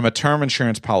from a term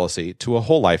insurance policy to a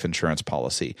whole life insurance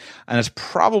policy. And it's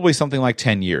probably something like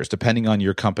 10 years, depending on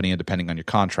your company and depending on your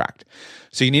contract.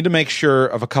 So you need to make sure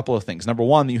of a couple of things. Number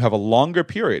one, that you have a longer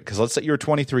period, because let's say you're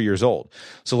 23 years old.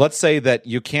 So let's say that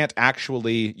you can't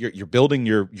actually, you're building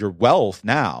your wealth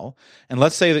now, and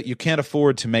let's say that you can't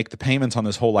afford to make the payments on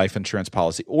this whole life insurance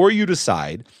policy, or you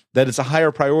decide that it's a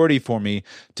higher priority for me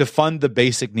to fund the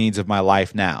basic needs of my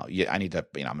life now. I need to,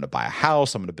 I'm going to buy a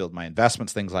house, I'm going to build my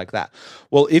investments, things like that.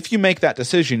 Well, if you make that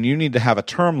decision, you need to have a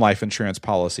term life insurance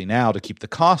policy now to keep the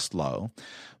cost low.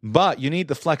 But you need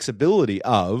the flexibility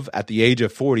of, at the age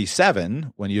of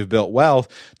 47, when you've built wealth,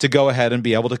 to go ahead and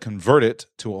be able to convert it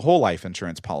to a whole life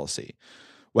insurance policy.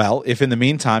 Well, if in the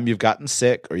meantime you've gotten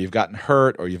sick or you've gotten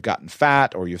hurt or you've gotten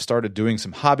fat or you've started doing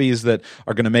some hobbies that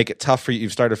are going to make it tough for you,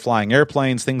 you've started flying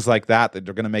airplanes, things like that are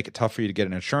going to make it tough for you to get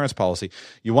an insurance policy,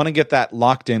 you want to get that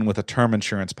locked in with a term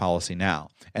insurance policy now.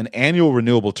 And annual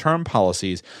renewable term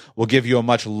policies will give you a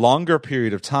much longer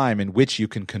period of time in which you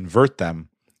can convert them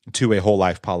to a whole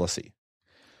life policy.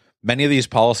 Many of these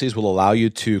policies will allow you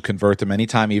to convert them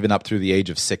anytime, even up through the age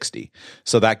of 60.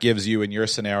 So that gives you, in your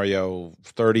scenario,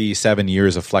 37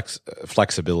 years of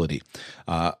flexibility,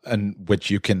 and which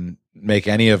you can make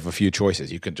any of a few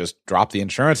choices. You can just drop the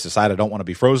insurance, decide I don't want to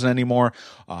be frozen anymore,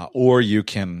 or you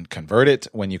can convert it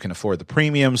when you can afford the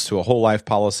premiums to a whole life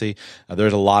policy.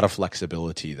 There's a lot of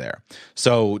flexibility there.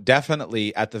 So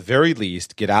definitely, at the very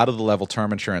least, get out of the level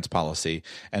term insurance policy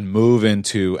and move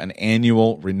into an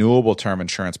annual renewable term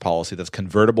insurance policy that's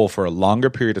convertible for a longer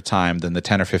period of time than the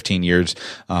 10 or 15 years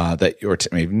that your,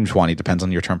 maybe 20, depends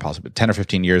on your term policy, but 10 or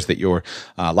 15 years that your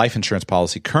life insurance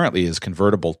policy currently is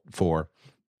convertible for.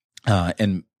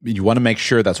 And you want to make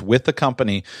sure that's with the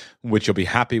company which you'll be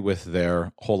happy with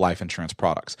their whole life insurance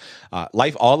products.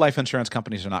 All life insurance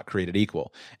companies are not created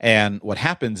equal. And what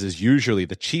happens is usually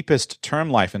the cheapest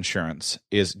term life insurance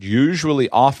is usually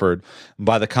offered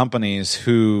by the companies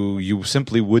who you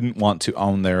simply wouldn't want to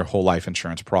own their whole life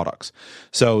insurance products.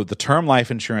 So the term life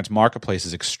insurance marketplace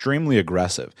is extremely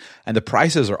aggressive and the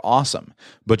prices are awesome.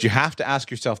 But you have to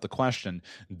ask yourself the question,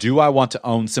 do I want to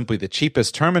own simply the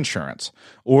cheapest term insurance,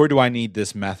 or do I need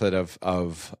this method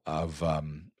of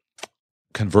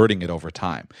converting it over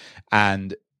time?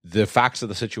 And the facts of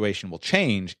the situation will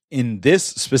change. In this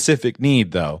specific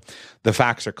need, though, the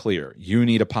facts are clear. You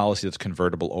need a policy that's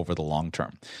convertible over the long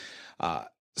term.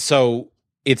 So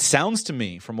it sounds to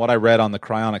me, from what I read on the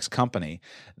Cryonics company,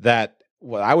 that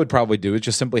what I would probably do is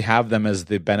just simply have them as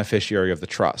the beneficiary of the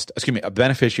trust. A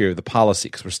beneficiary of the policy,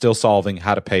 because we're still solving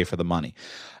how to pay for the money.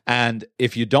 And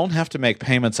if you don't have to make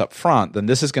payments up front, then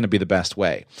this is going to be the best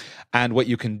way. And what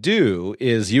you can do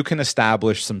is you can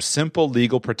establish some simple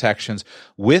legal protections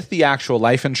with the actual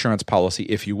life insurance policy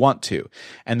if you want to.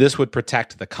 And this would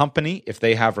protect the company if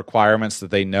they have requirements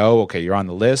that they know, okay, you're on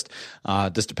the list,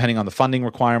 just depending on the funding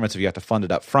requirements, if you have to fund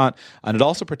it up front. And it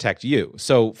also protect you.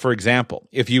 So, for example,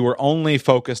 if you were only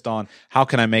focused on how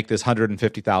can I make this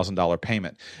 $150,000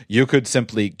 payment, you could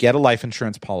simply get a life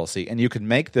insurance policy and you could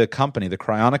make the company, the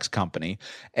Cryonics company,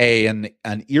 an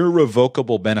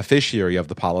irrevocable beneficiary of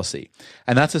the policy.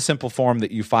 And that's a simple form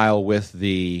that you file with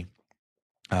the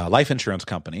life insurance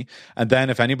company. And then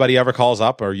if anybody ever calls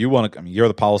up or you want to, I mean, you're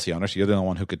the policy owner, so you're the only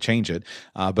one who could change it.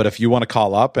 But if you want to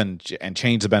call up and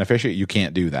change the beneficiary, you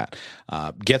can't do that.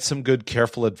 Get some good,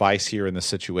 careful advice here in this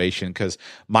situation, because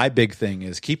my big thing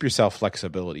is keep yourself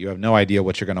flexibility. You have no idea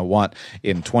what you're going to want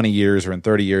in 20 years or in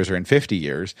 30 years or in 50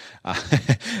 years.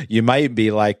 You might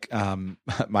be like, I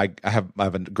have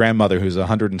a grandmother who's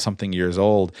 100 and something years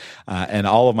old, and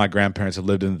all of my grandparents have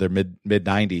lived in their mid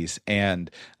 90s.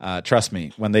 And trust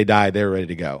me, when they die, they're ready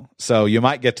to go. So you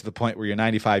might get to the point where you're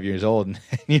 95 years old and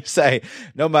you say,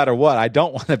 no matter what, I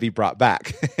don't want to be brought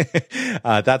back.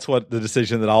 That's what the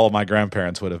decision that all of my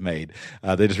grandparents would have made.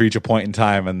 They just reach a point in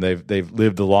time and they've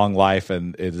lived a long life,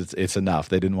 and it's enough.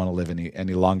 They didn't want to live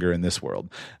any longer in this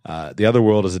world. The other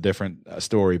world is a different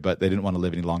story, but they didn't want to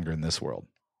live any longer in this world.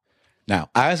 Now,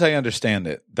 as I understand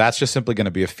it, that's just simply going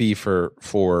to be a fee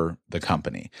for the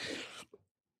company.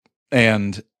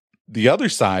 And the other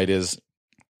side is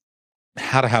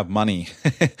how to have money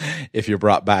if you're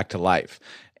brought back to life.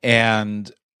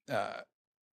 And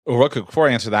before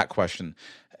I answer that question,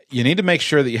 you need to make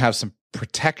sure that you have some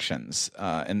protections.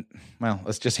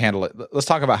 Let's just handle it. Let's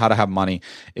talk about how to have money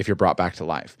if you're brought back to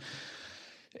life.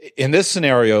 In this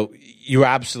scenario, you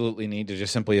absolutely need to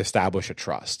just simply establish a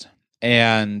trust.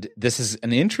 And this is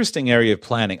an interesting area of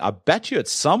planning. I bet you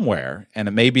it's somewhere, and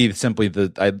it may be simply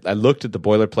I looked at the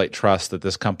boilerplate trust that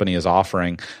this company is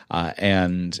offering,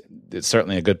 and it's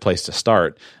certainly a good place to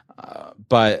start.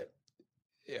 But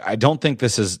I don't think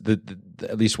this is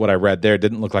at least what I read there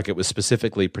didn't look like it was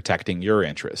specifically protecting your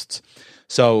interests.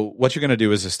 So what you're going to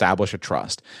do is establish a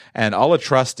trust, and all a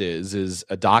trust is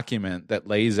a document that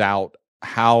lays out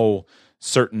how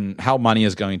money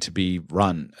is going to be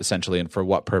run, essentially, and for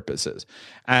what purposes.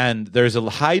 And there's a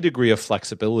high degree of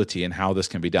flexibility in how this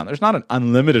can be done. There's not an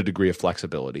unlimited degree of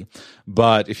flexibility,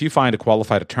 but if you find a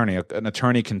qualified attorney, an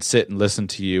attorney can sit and listen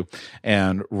to you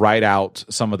and write out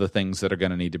some of the things that are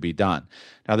going to need to be done.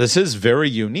 Now, this is very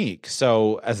unique.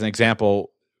 So as an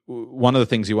example, one of the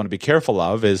things you want to be careful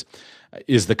of is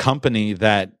the company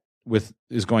that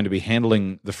is going to be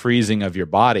handling the freezing of your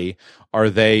body, are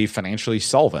they financially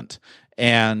solvent?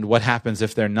 And what happens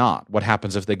if they're not? What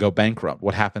happens if they go bankrupt?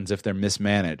 What happens if they're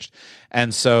mismanaged?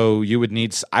 And so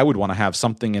I would want to have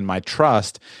something in my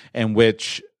trust in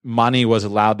which money was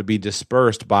allowed to be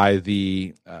dispersed by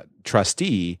the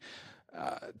trustee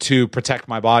to protect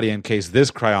my body in case this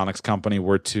cryonics company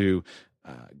were to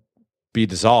be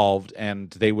dissolved, and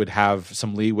they would have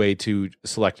some leeway to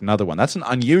select another one. That's an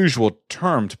unusual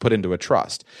term to put into a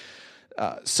trust.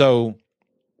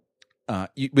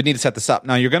 You would need to set this up.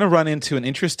 Now, you're going to run into an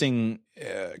interesting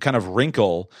kind of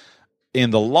wrinkle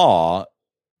in the law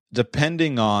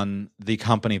depending on the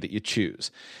company that you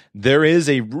choose. There is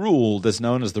a rule that's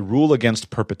known as the rule against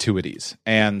perpetuities.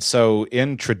 And so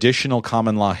in traditional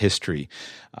common law history,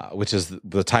 which is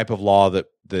the type of law that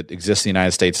exists in the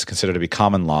United States is considered to be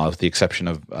common law, with the exception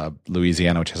of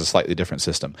Louisiana, which has a slightly different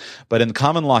system. But in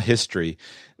common law history,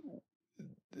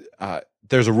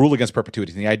 there's a rule against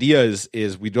perpetuity. And the idea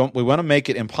is we want to make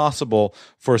it impossible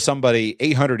for somebody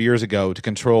 800 years ago to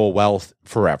control wealth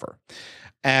forever.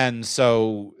 And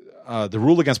so the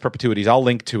rule against perpetuities, I'll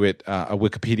link to it, a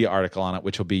Wikipedia article on it,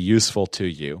 which will be useful to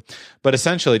you. But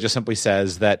essentially, it just simply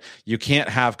says that you can't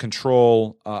have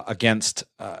control against.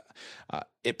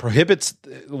 It prohibits.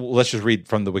 Let's just read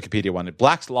from the Wikipedia one.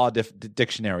 Black's Law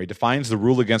Dictionary defines the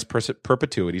rule against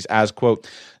perpetuities as, quote,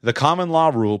 the common law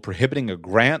rule prohibiting a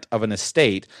grant of an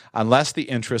estate unless the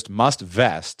interest must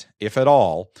vest, if at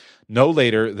all, no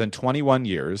later than 21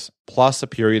 years, plus a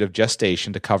period of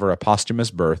gestation to cover a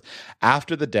posthumous birth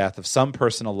after the death of some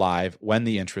person alive when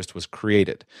the interest was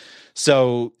created.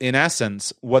 So, in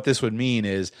essence, what this would mean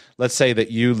is, let's say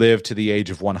that you live to the age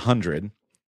of 100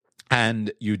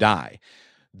 and you die.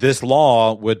 This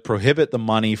law would prohibit the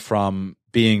money from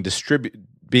being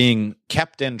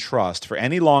kept in trust for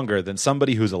any longer than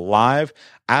somebody who's alive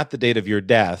at the date of your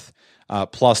death,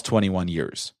 plus 21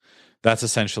 years. That's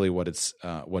essentially what it's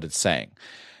saying.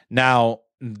 Now,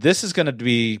 this is going to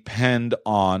depend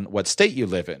on what state you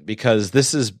live in, because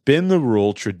this has been the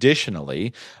rule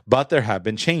traditionally, but there have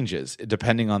been changes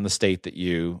depending on the state that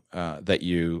you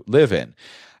live in.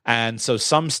 And so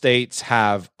some states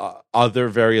have other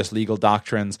various legal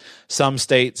doctrines. Some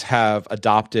states have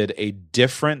adopted a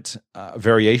different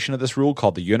variation of this rule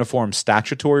called the Uniform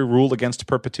Statutory Rule Against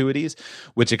Perpetuities,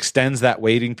 which extends that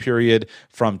waiting period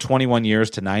from 21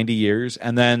 years to 90 years.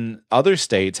 And then other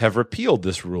states have repealed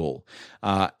this rule.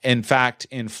 In fact,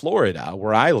 in Florida,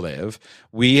 where I live,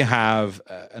 we have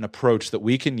an approach that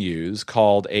we can use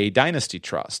called a dynasty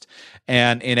trust.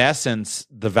 And in essence,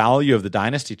 the value of the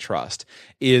dynasty trust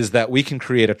is that we can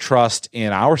create a trust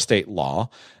in our state law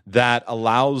that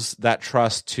allows that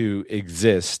trust to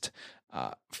exist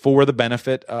for the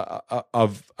benefit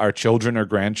of our children or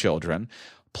grandchildren,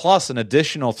 plus an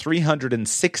additional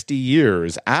 360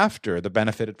 years after the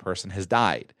benefited person has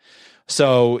died.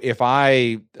 So if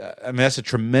that's a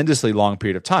tremendously long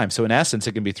period of time. So in essence,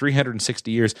 it can be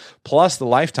 360 years plus the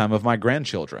lifetime of my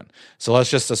grandchildren. So let's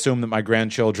just assume that my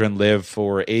grandchildren live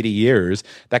for 80 years.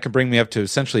 That can bring me up to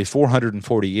essentially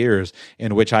 440 years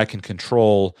in which I can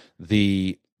control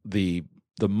the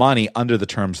money under the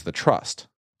terms of the trust.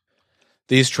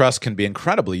 These trusts can be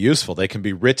incredibly useful. They can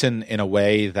be written in a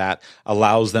way that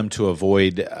allows them to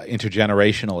avoid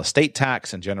intergenerational estate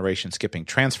tax and generation skipping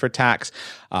transfer tax.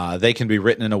 They can be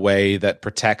written in a way that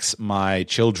protects my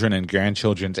children and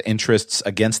grandchildren's interests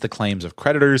against the claims of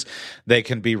creditors. They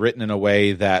can be written in a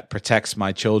way that protects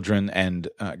my children and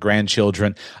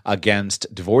grandchildren against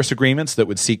divorce agreements that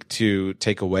would seek to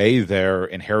take away their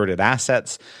inherited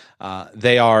assets.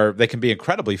 They can be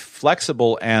incredibly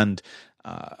flexible and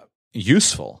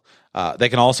useful. They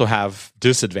can also have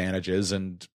disadvantages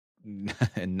and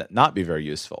not be very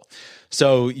useful.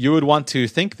 So you would want to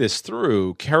think this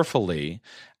through carefully,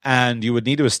 and you would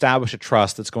need to establish a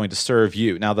trust that's going to serve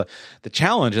you. Now, the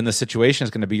challenge in this situation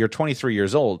is going to be you're 23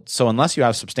 years old, so unless you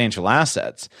have substantial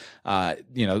assets,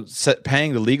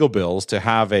 paying the legal bills to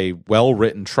have a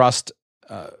well-written trust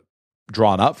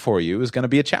drawn up for you is going to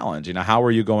be a challenge. How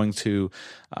are you going to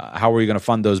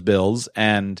fund those bills,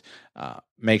 and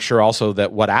make sure also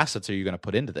that what assets are you going to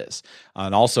put into this?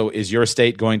 And also, is your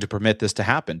estate going to permit this to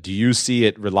happen? Do you see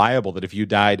it reliable that if you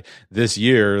died this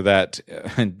year, that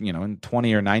in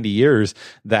 20 or 90 years,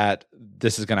 that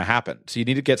this is going to happen? So you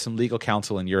need to get some legal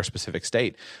counsel in your specific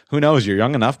state. Who knows? You're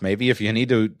young enough. Maybe if you need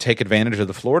to take advantage of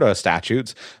the Florida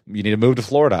statutes, you need to move to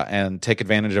Florida and take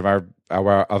advantage of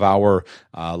our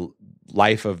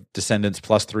life of descendants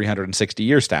plus 360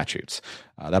 year statutes.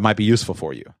 That might be useful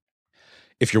for you.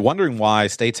 If you're wondering why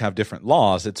states have different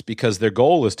laws, it's because their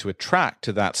goal is to attract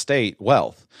to that state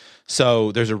wealth.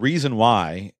 So there's a reason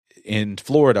why in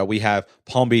Florida we have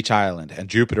Palm Beach Island and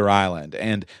Jupiter Island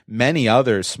and many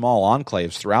other small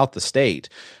enclaves throughout the state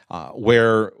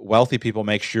where wealthy people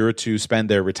make sure to spend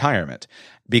their retirement,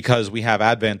 because we have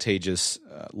advantageous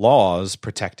laws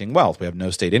protecting wealth. We have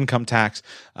no state income tax.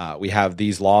 We have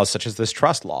these laws such as this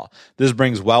trust law. This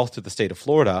brings wealth to the state of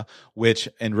Florida, which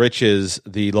enriches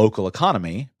the local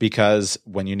economy, because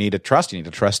when you need a trust, you need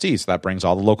a trustee. So that brings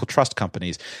all the local trust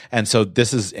companies. And so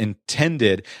this is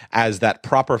intended as that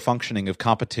proper functioning of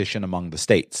competition among the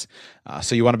states.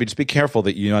 So you want to just be careful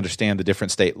that you understand the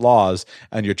different state laws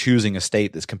and you're choosing a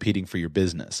state that's competing for your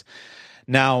business.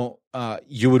 Now,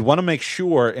 you would want to make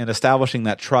sure in establishing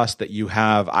that trust that you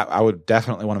have, I would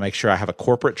definitely want to make sure I have a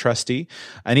corporate trustee.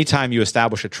 Anytime you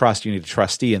establish a trust, you need a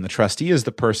trustee, and the trustee is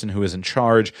the person who is in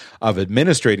charge of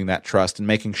administrating that trust and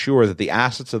making sure that the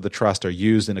assets of the trust are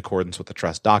used in accordance with the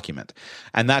trust document.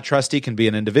 And that trustee can be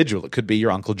an individual. It could be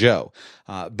your Uncle Joe.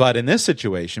 But in this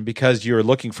situation, because you're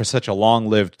looking for such a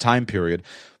long-lived time period,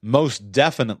 most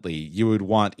definitely you would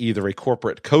want either a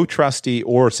corporate co-trustee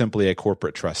or simply a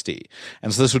corporate trustee.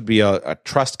 And so this would be a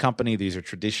trust company. These are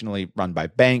traditionally run by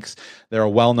banks. There are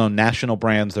well-known national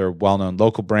brands. There are well-known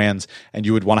local brands. And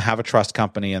you would want to have a trust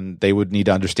company, and they would need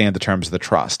to understand the terms of the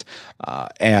trust.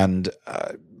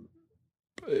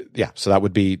 So that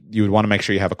would be, you would want to make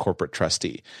sure you have a corporate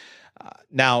trustee.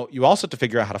 Now, you also have to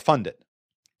figure out how to fund it.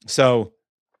 So,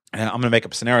 and I'm going to make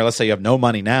up a scenario. Let's say you have no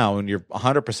money now and you're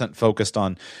 100% focused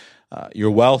on your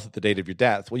wealth at the date of your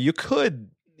death. Well, you could,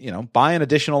 buy an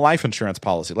additional life insurance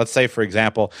policy. Let's say, for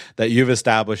example, that you've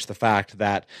established the fact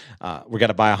that we're going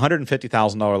to buy a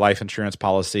 $150,000 life insurance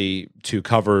policy to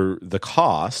cover the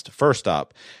cost, first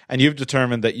up, and you've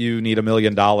determined that you need $1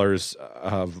 million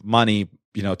of money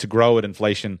to grow at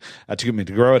inflation, to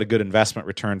grow at a good investment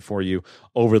return for you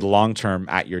over the long term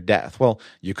at your death. Well,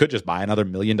 you could just buy another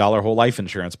 $1 million whole life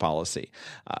insurance policy.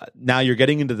 Now you're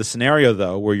getting into the scenario,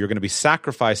 though, where you're going to be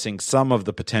sacrificing some of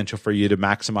the potential for you to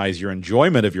maximize your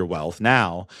enjoyment of your wealth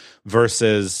now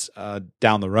versus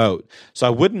down the road. So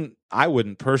I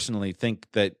wouldn't personally think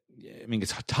that,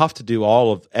 it's tough to do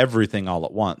everything all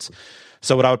at once.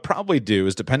 So what I would probably do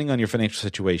is, depending on your financial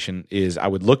situation, is I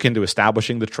would look into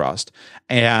establishing the trust,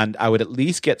 and I would at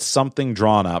least get something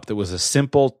drawn up that was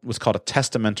what's called a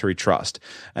testamentary trust.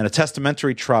 And a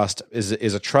testamentary trust is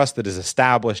a trust that is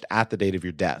established at the date of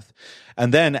your death.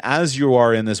 And then as you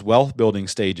are in this wealth building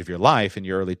stage of your life in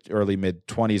your early mid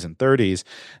 20s and 30s,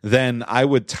 then I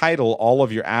would title all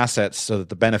of your assets so that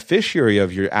the beneficiary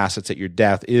of your assets at your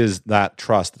death is that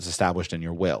trust that's established in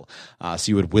your will. So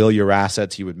you would will your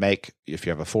assets. You would make, if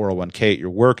you have a 401k at your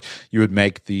work, you would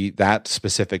make that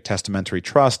specific testamentary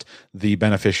trust the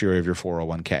beneficiary of your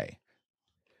 401k.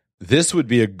 This would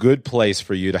be a good place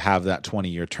for you to have that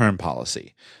 20-year term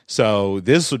policy. So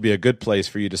this would be a good place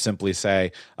for you to simply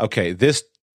say, okay, this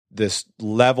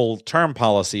level term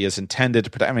policy is intended to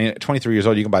protect. I mean, at 23 years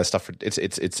old, you can buy stuff for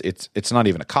it's not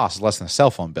even a cost. It's less than a cell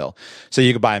phone bill. So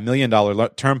you could buy $1 million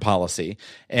term policy,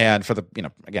 and for the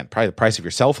again probably the price of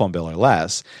your cell phone bill or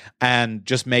less, and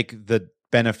just make the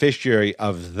beneficiary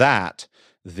of that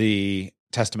the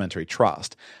testamentary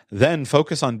trust. Then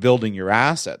focus on building your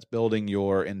assets, building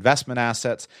your investment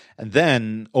assets, and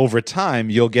then over time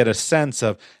you'll get a sense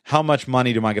of how much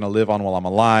money am I going to live on while I'm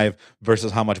alive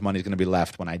versus how much money is going to be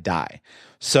left when I die.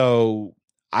 So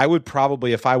I would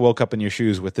probably, if I woke up in your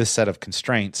shoes with this set of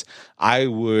constraints, I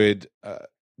would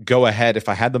go ahead, if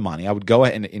I had the money, I would go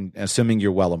ahead and assuming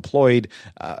you're well employed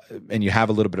and you have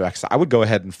a little bit of extra, I would go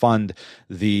ahead and fund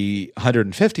the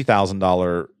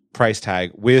 $150,000 price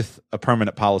tag with a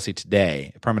permanent policy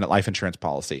today, a permanent life insurance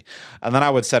policy. And then I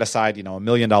would set aside, $1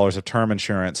 million of term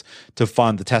insurance to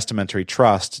fund the testamentary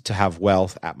trust to have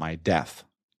wealth at my death.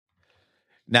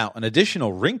 Now, an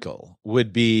additional wrinkle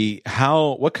would be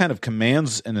what kind of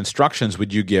commands and instructions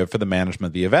would you give for the management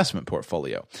of the investment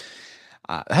portfolio?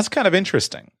 That's kind of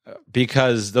interesting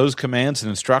because those commands and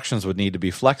instructions would need to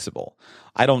be flexible.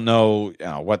 I don't know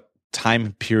what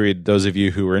time period those of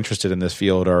you who are interested in this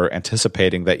field are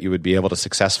anticipating that you would be able to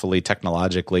successfully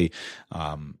technologically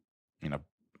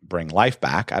bring life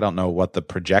back. I don't know what the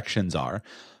projections are,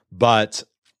 but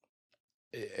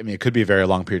I mean, it could be a very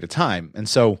long period of time. And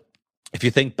so if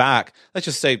you think back, let's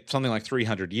just say something like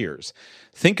 300 years,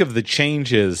 think of the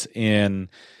changes in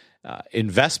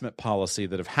investment policy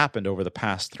that have happened over the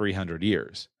past 300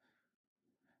 years.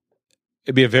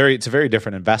 It's a very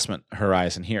different investment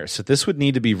horizon here. So this would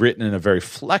need to be written in a very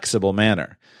flexible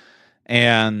manner.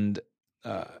 And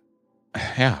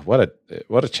what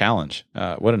a challenge.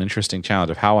 What an interesting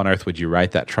challenge of how on earth would you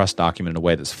write that trust document in a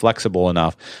way that's flexible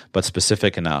enough but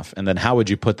specific enough? And then how would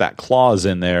you put that clause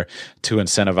in there to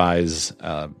incentivize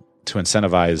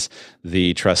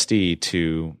the trustee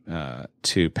to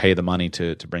pay the money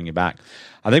to bring you back?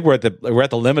 I think we're at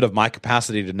the limit of my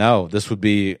capacity to know. This would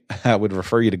be I would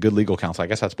refer you to good legal counsel. I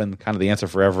guess that's been kind of the answer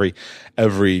for every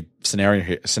scenario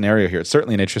here. It's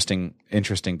certainly an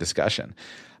interesting discussion.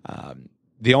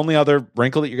 The only other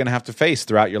wrinkle that you're going to have to face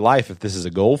throughout your life, if this is a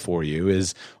goal for you,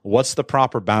 is what's the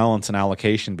proper balance and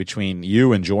allocation between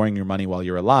you enjoying your money while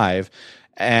you're alive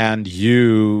and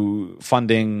you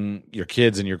funding your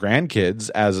kids and your grandkids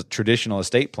as traditional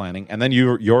estate planning, and then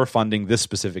you're funding this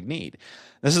specific need.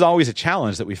 This is always a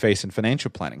challenge that we face in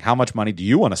financial planning. How much money do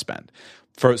you want to spend?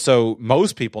 So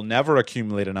most people never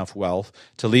accumulate enough wealth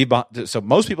to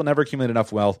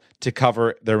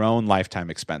cover their own lifetime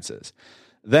expenses.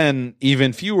 Then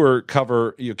even fewer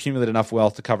accumulate enough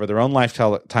wealth to cover their own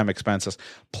lifetime expenses,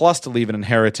 plus to leave an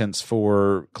inheritance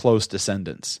for close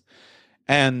descendants.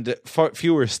 And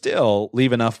fewer still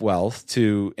leave enough wealth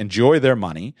to enjoy their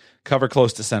money, cover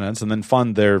close descendants, and then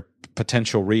fund their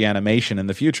potential reanimation in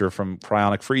the future from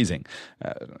cryonic freezing.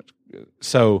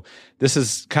 So this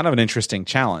is kind of an interesting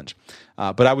challenge.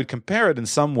 But I would compare it in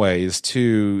some ways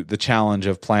to the challenge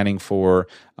of planning for,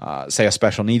 say, a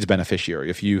special needs beneficiary.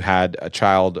 If you had a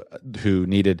child who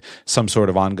needed some sort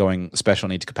of ongoing special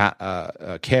needs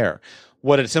care,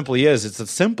 what it simply is, it's a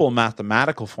simple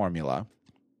mathematical formula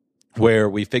where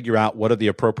we figure out what are the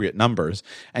appropriate numbers,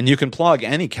 and you can plug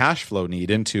any cash flow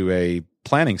need into a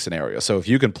planning scenario. So if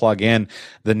you can plug in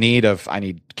the need of, I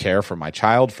need care for my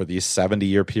child for this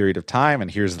 70-year period of time, and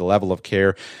here's the level of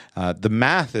care, the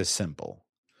math is simple.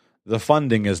 The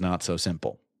funding is not so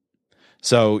simple.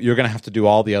 So you're going to have to do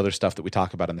all the other stuff that we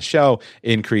talk about in the show,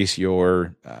 increase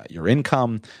your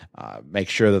income, make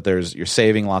sure that you're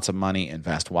saving lots of money,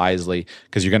 invest wisely,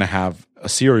 because you're going to have a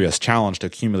serious challenge to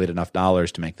accumulate enough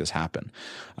dollars to make this happen.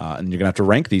 And you're going to have to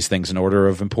rank these things in order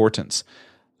of importance.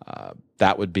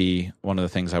 That would be one of the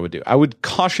things I would do. I would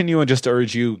caution you and just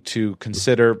urge you to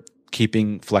consider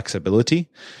keeping flexibility.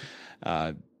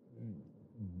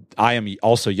 I am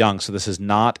also young, so this is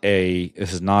not a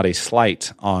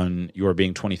slight on your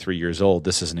being 23 years old.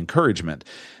 This is an encouragement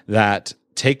that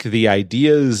take the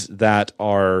ideas that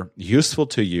are useful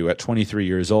to you at 23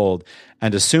 years old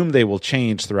and assume they will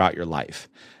change throughout your life.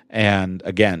 And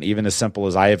again, even as simple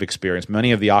as I have experienced,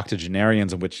 many of the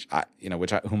octogenarians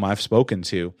whom I've spoken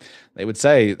to, they would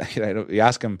say, you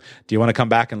ask them, do you want to come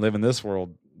back and live in this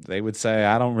world? They would say,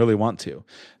 I don't really want to.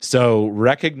 So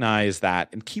recognize that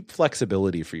and keep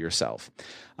flexibility for yourself.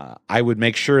 I would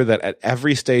make sure that at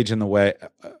every stage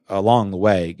along the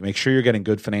way, make sure you're getting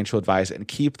good financial advice and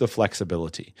keep the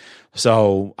flexibility.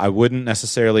 So I wouldn't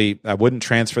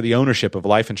transfer the ownership of a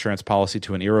life insurance policy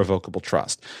to an irrevocable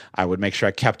trust. I would make sure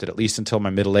I kept it at least until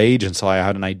my middle age, until I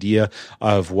had an idea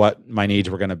of what my needs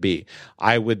were going to be.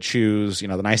 I would choose, the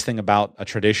nice thing about a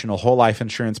traditional whole life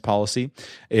insurance policy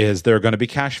is there are going to be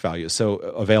cash values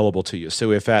available to you.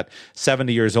 So if at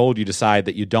 70 years old you decide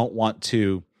that you don't want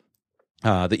to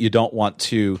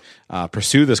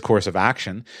pursue this course of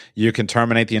action, you can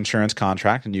terminate the insurance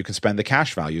contract and you can spend the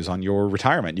cash values on your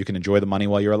retirement. You can enjoy the money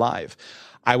while you're alive.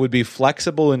 I would be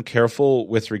flexible and careful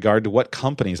with regard to what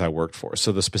companies I worked for.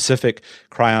 So the specific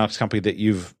cryonics company that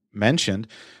you've mentioned,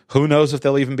 who knows if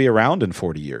they'll even be around in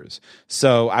 40 years.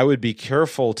 So I would be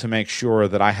careful to make sure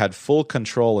that I had full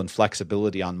control and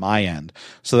flexibility on my end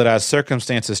so that as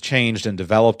circumstances changed and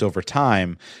developed over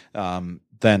time,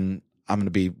 then I'm going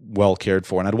to be well cared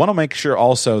for. And I'd want to make sure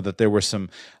also that there was some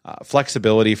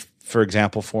flexibility, for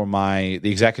example, for the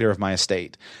executor of my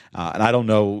estate. And I don't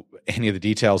know any of the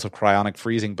details of cryonic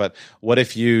freezing, but what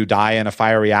if you die in a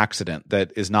fiery accident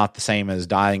that is not the same as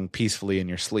dying peacefully in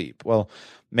your sleep? Well,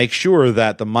 make sure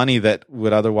that the money that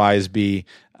would otherwise be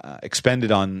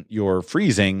expended on your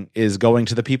freezing is going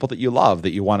to the people that you love, that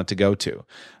you want it to go to.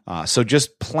 So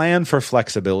just plan for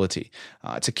flexibility.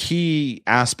 It's a key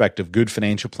aspect of good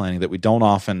financial planning that we don't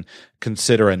often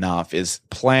consider enough is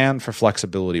plan for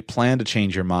flexibility, plan to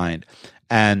change your mind,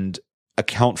 and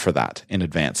account for that in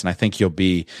advance. And I think you'll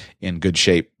be in good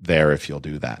shape there if you'll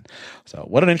do that. So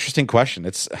what an interesting question.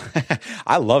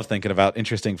 I love thinking about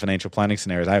interesting financial planning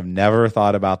scenarios. I have never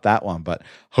thought about that one, but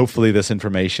hopefully this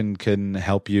information can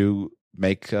help you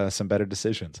make some better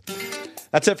decisions.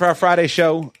 That's it for our Friday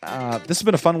show. This has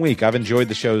been a fun week. I've enjoyed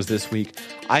the shows this week.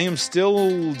 I am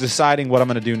still deciding what I'm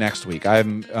going to do next week.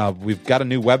 We've got a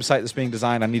new website that's being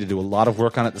designed. I need to do a lot of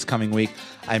work on it this coming week.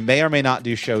 I may or may not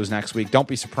do shows next week. Don't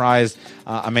be surprised.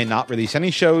 I may not release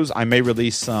any shows. I may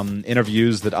release some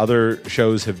interviews that other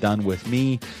shows have done with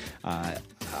me.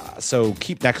 So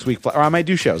keep next week, or I might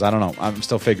do shows. I don't know. I'm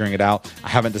still figuring it out. I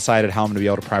haven't decided how I'm going to be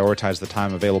able to prioritize the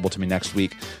time available to me next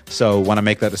week. So when I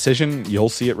make that decision, you'll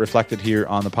see it reflected here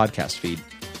on the podcast feed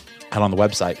and on the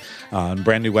website.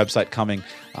 Brand new website coming.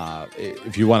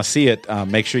 If you want to see it,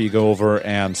 make sure you go over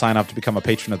and sign up to become a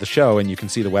patron of the show, and you can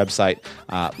see the website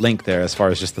link there as far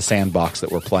as just the sandbox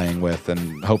that we're playing with.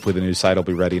 And hopefully the new site will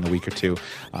be ready in a week or two.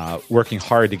 Working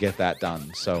hard to get that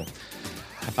done. So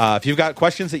if you've got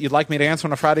questions that you'd like me to answer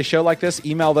on a Friday show like this,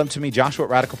 email them to me,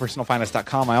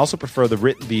 joshua@radicalpersonalfinance.com. I also prefer the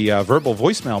verbal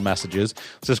voicemail messages.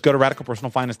 So just go to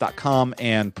radicalpersonalfinance.com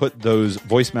and put those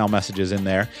voicemail messages in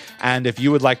there. And if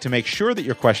you would like to make sure that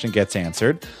your question gets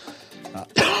answered,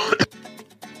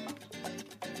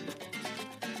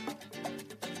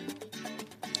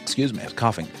 excuse me, I was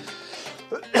coughing.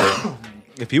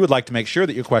 If you would like to make sure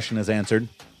that your question is answered,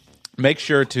 make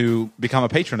sure to become a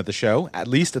patron of the show, at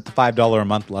least at the $5 a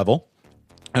month level.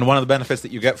 And one of the benefits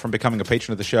that you get from becoming a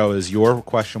patron of the show is your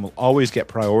question will always get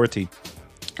priority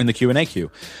in the Q&A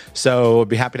queue. So I'd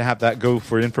be happy to have that. Go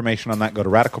for information on that. Go to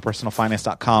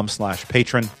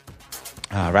radicalpersonalfinance.com/patron.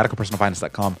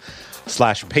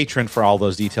 radicalpersonalfinance.com/patron for all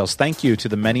those details. Thank you to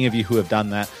the many of you who have done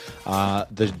that.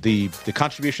 The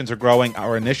contributions are growing.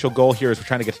 Our initial goal here is we're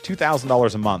trying to get to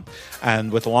 $2,000 a month.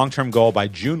 And with a long-term goal by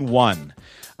June 1,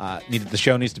 the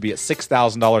show needs to be at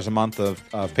 $6,000 a month of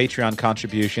Patreon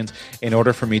contributions in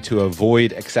order for me to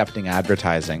avoid accepting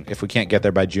advertising. If we can't get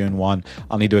there by June 1,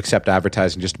 I'll need to accept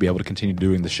advertising just to be able to continue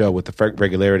doing the show with the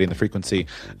regularity and the frequency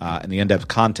and the in-depth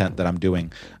content that I'm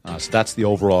doing. So that's the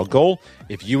overall goal.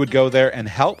 If you would go there and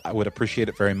help, I would appreciate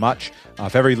it very much.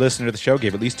 If every listener to the show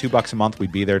gave at least $2 a month,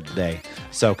 we'd be there today.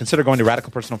 So consider going to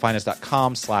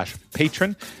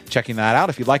radicalpersonalfinance.com/patron, checking that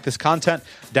out. If you like this content,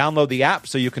 download the app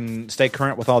so you can stay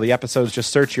current with all the episodes.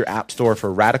 Just search your app store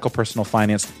for Radical Personal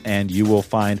Finance and you will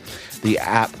find the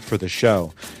app for the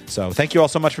show. So thank you all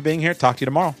so much for being here. Talk to you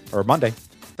tomorrow or Monday.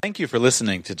 Thank you for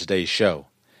listening to today's show.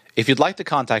 If you'd like to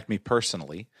contact me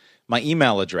personally, my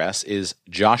email address is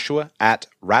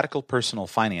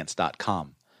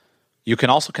joshua@radicalpersonalfinance.com. You can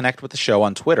also connect with the show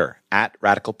on Twitter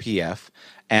 @RadicalPF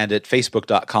and at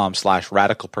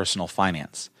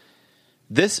facebook.com/radicalpersonalfinance.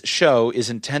 This show is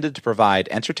intended to provide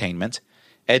entertainment,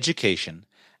 education,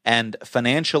 and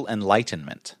financial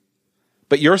enlightenment.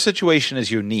 But your situation is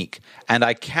unique, and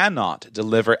I cannot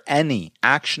deliver any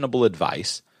actionable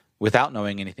advice, without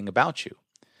knowing anything about you.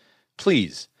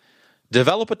 Please,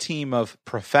 develop a team of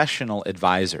professional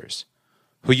advisors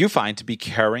who you find to be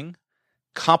caring,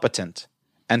 competent,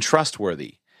 and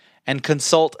trustworthy, and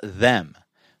consult them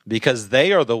because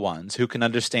they are the ones who can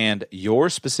understand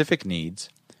your specific needs,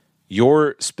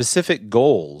 your specific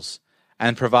goals,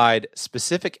 and provide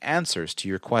specific answers to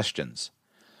your questions.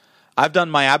 I've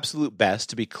done my absolute best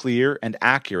to be clear and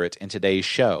accurate in today's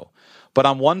show, but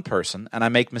I'm one person and I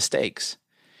make mistakes.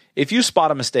 If you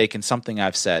spot a mistake in something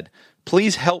I've said,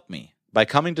 please help me by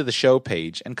coming to the show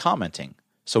page and commenting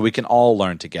so we can all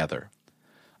learn together.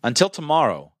 Until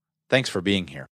tomorrow, thanks for being here.